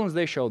problems,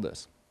 they show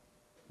this.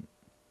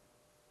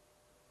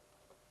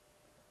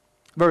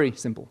 Very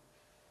simple.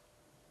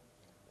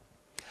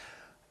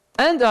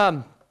 And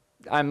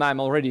I'm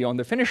already on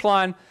the finish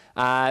line.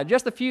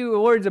 Just a few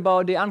words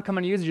about the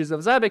uncommon usages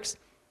of Zabbix.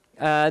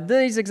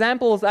 These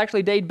examples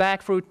actually date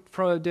back from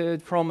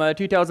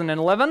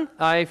 2011.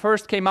 I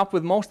first came up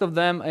with most of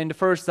them in the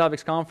first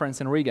Zabbix conference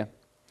in Riga.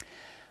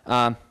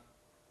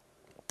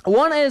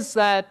 One is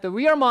that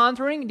we are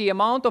monitoring the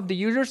amount of the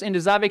users in the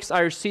Zabbix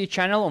IRC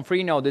channel on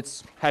Freenode.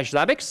 It's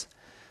 #Zabbix.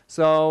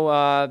 So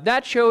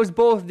that shows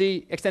both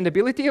the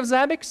extendability of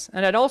Zabbix,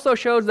 and it also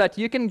shows that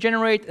you can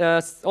generate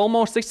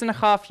almost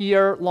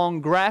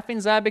 6.5-year-long graph in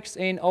Zabbix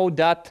in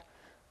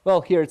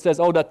well, here it says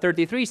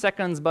 0.33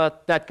 seconds,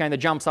 but that kind of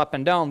jumps up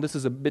and down. This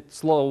is a bit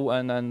slow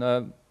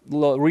and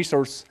low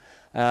resource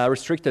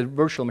restricted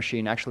virtual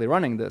machine actually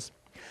running this.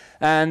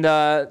 And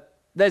the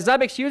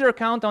Zabbix user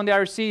count on the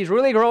IRC is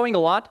really growing a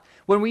lot.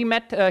 When we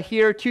met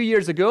here 2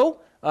 years ago,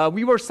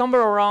 we were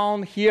somewhere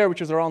around here, which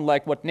is around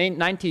like what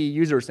 90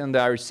 users in the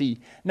IRC.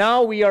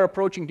 Now we are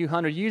approaching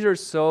 200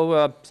 users,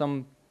 so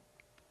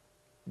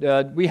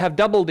we have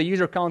doubled the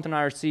user count in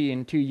IRC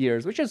in 2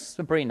 years, which is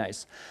pretty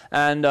nice.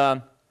 And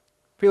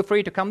feel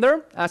free to come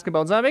there, ask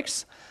about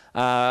Zabbix.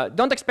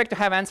 Don't expect to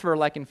have answer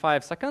like in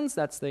 5 seconds.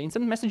 That's the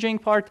instant messaging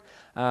part.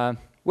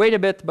 Wait a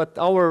bit, but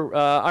our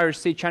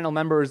IRC channel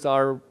members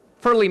are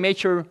fairly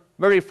mature,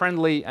 very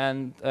friendly,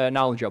 and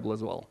knowledgeable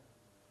as well.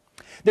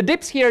 The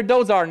dips here,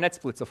 those are net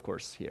splits, of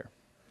course, here.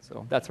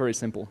 So that's very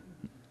simple.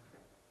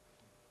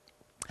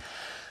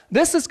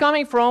 This is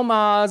coming from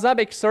a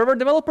Zabbix server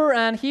developer,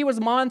 and he was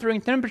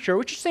monitoring temperature,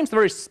 which seems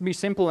to be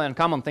simple and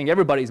common thing.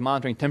 Everybody's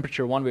monitoring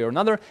temperature one way or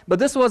another. But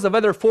this was a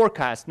weather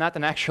forecast, not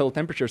an actual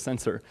temperature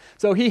sensor.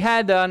 So he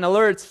had an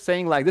alert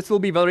saying like, this will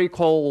be very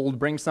cold,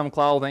 bring some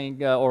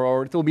clothing,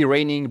 or it will be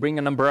raining, bring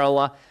an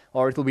umbrella,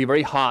 or it will be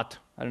very hot,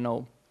 I don't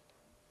know,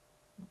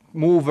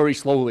 move very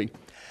slowly.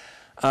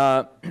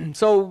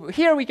 So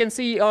here we can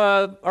see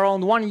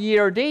around 1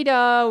 year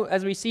data.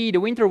 As we see, the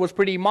winter was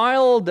pretty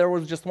mild. There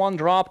was just one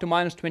drop to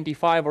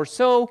 -25 or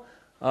so.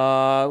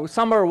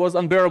 Summer was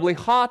unbearably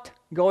hot,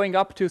 going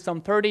up to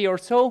some 30 or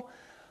so.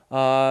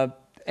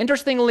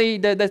 Interestingly,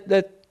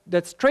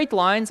 the straight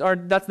lines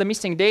that's the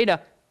missing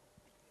data.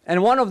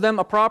 And one of them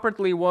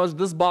appropriately was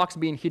this box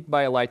being hit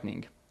by a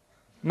lightning.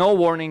 No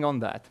warning on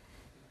that.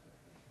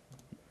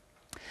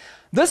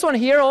 This one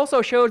here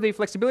also shows the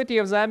flexibility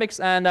of Zabbix,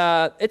 and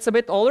it's a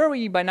bit older.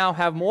 We by now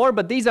have more,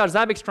 but these are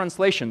Zabbix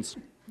translations.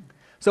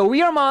 So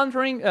we are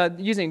monitoring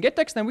using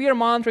gettext, and we are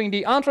monitoring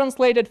the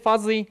untranslated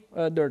fuzzy,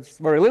 there's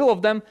very little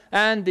of them,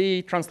 and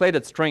the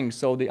translated strings.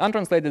 So the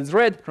untranslated is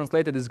red,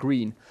 translated is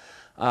green.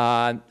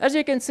 As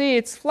you can see,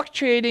 it's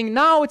fluctuating.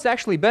 Now it's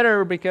actually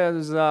better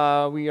because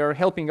we are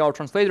helping our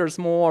translators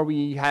more.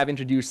 We have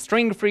introduced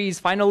string freeze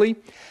finally,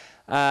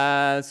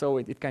 so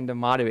it kind of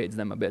motivates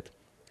them a bit.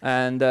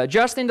 And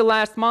just in the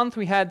last month,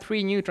 we had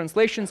 3 new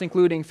translations,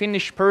 including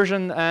Finnish,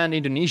 Persian, and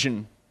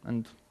Indonesian.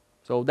 And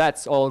so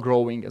that's all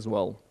growing as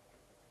well.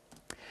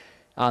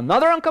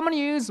 Another uncommon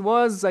use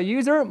was a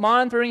user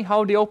monitoring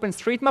how the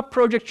OpenStreetMap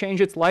project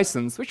changed its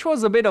license, which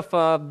was a bit of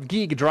a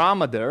geek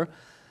drama there.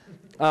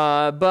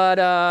 But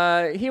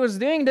he was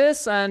doing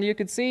this, and you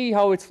could see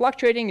how it's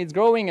fluctuating, it's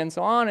growing, and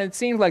so on. And it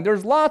seems like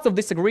there's lots of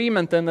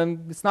disagreement, and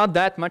it's not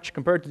that much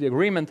compared to the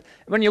agreement.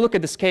 When you look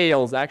at the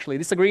scales, actually,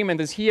 disagreement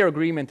is here,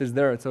 agreement is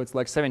there. So it's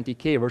like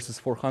 70K versus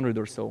 400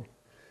 or so.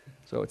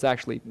 So it's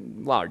actually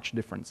a large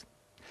difference.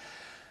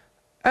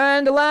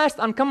 And the last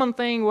uncommon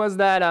thing was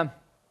that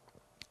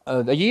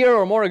a year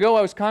or more ago,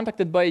 I was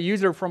contacted by a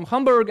user from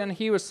Hamburg, and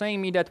he was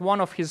saying me that one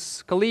of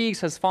his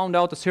colleagues has found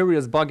out a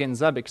serious bug in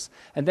Zabbix,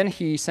 and then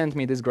he sent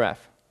me this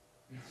graph.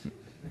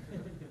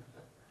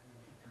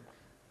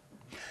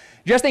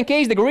 Just in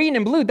case, the green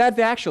and blue, that's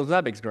the actual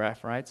Zabbix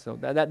graph, right? So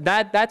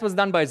that was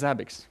done by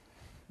Zabbix.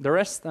 The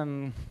rest,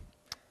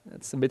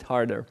 it's a bit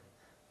harder.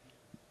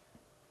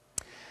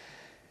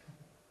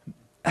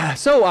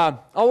 So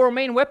our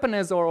main weapon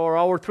is, or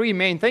our 3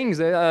 main things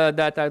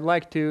that I'd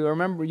like to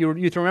remember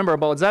you to remember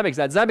about Zabbix.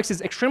 That Zabbix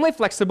is extremely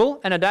flexible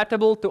and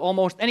adaptable to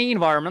almost any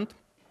environment.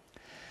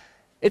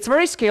 It's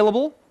very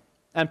scalable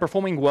and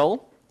performing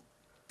well.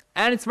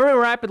 And it's very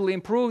rapidly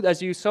improved,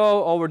 as you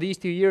saw over these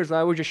 2 years.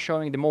 I was just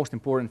showing the most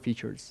important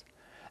features.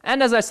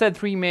 And as I said,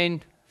 3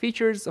 main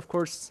features. Of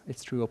course,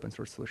 it's true open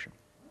source solution.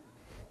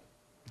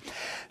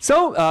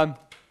 So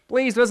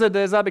please visit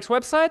the Zabbix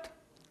website.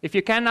 If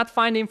you cannot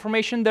find the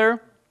information there,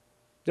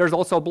 there's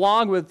also a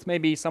blog with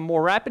maybe some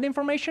more rapid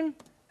information.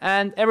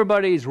 And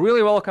everybody is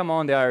really welcome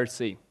on the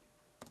IRC.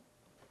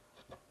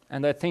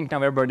 And I think now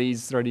everybody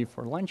is ready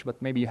for lunch,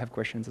 but maybe you have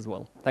questions as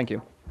well. Thank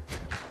you.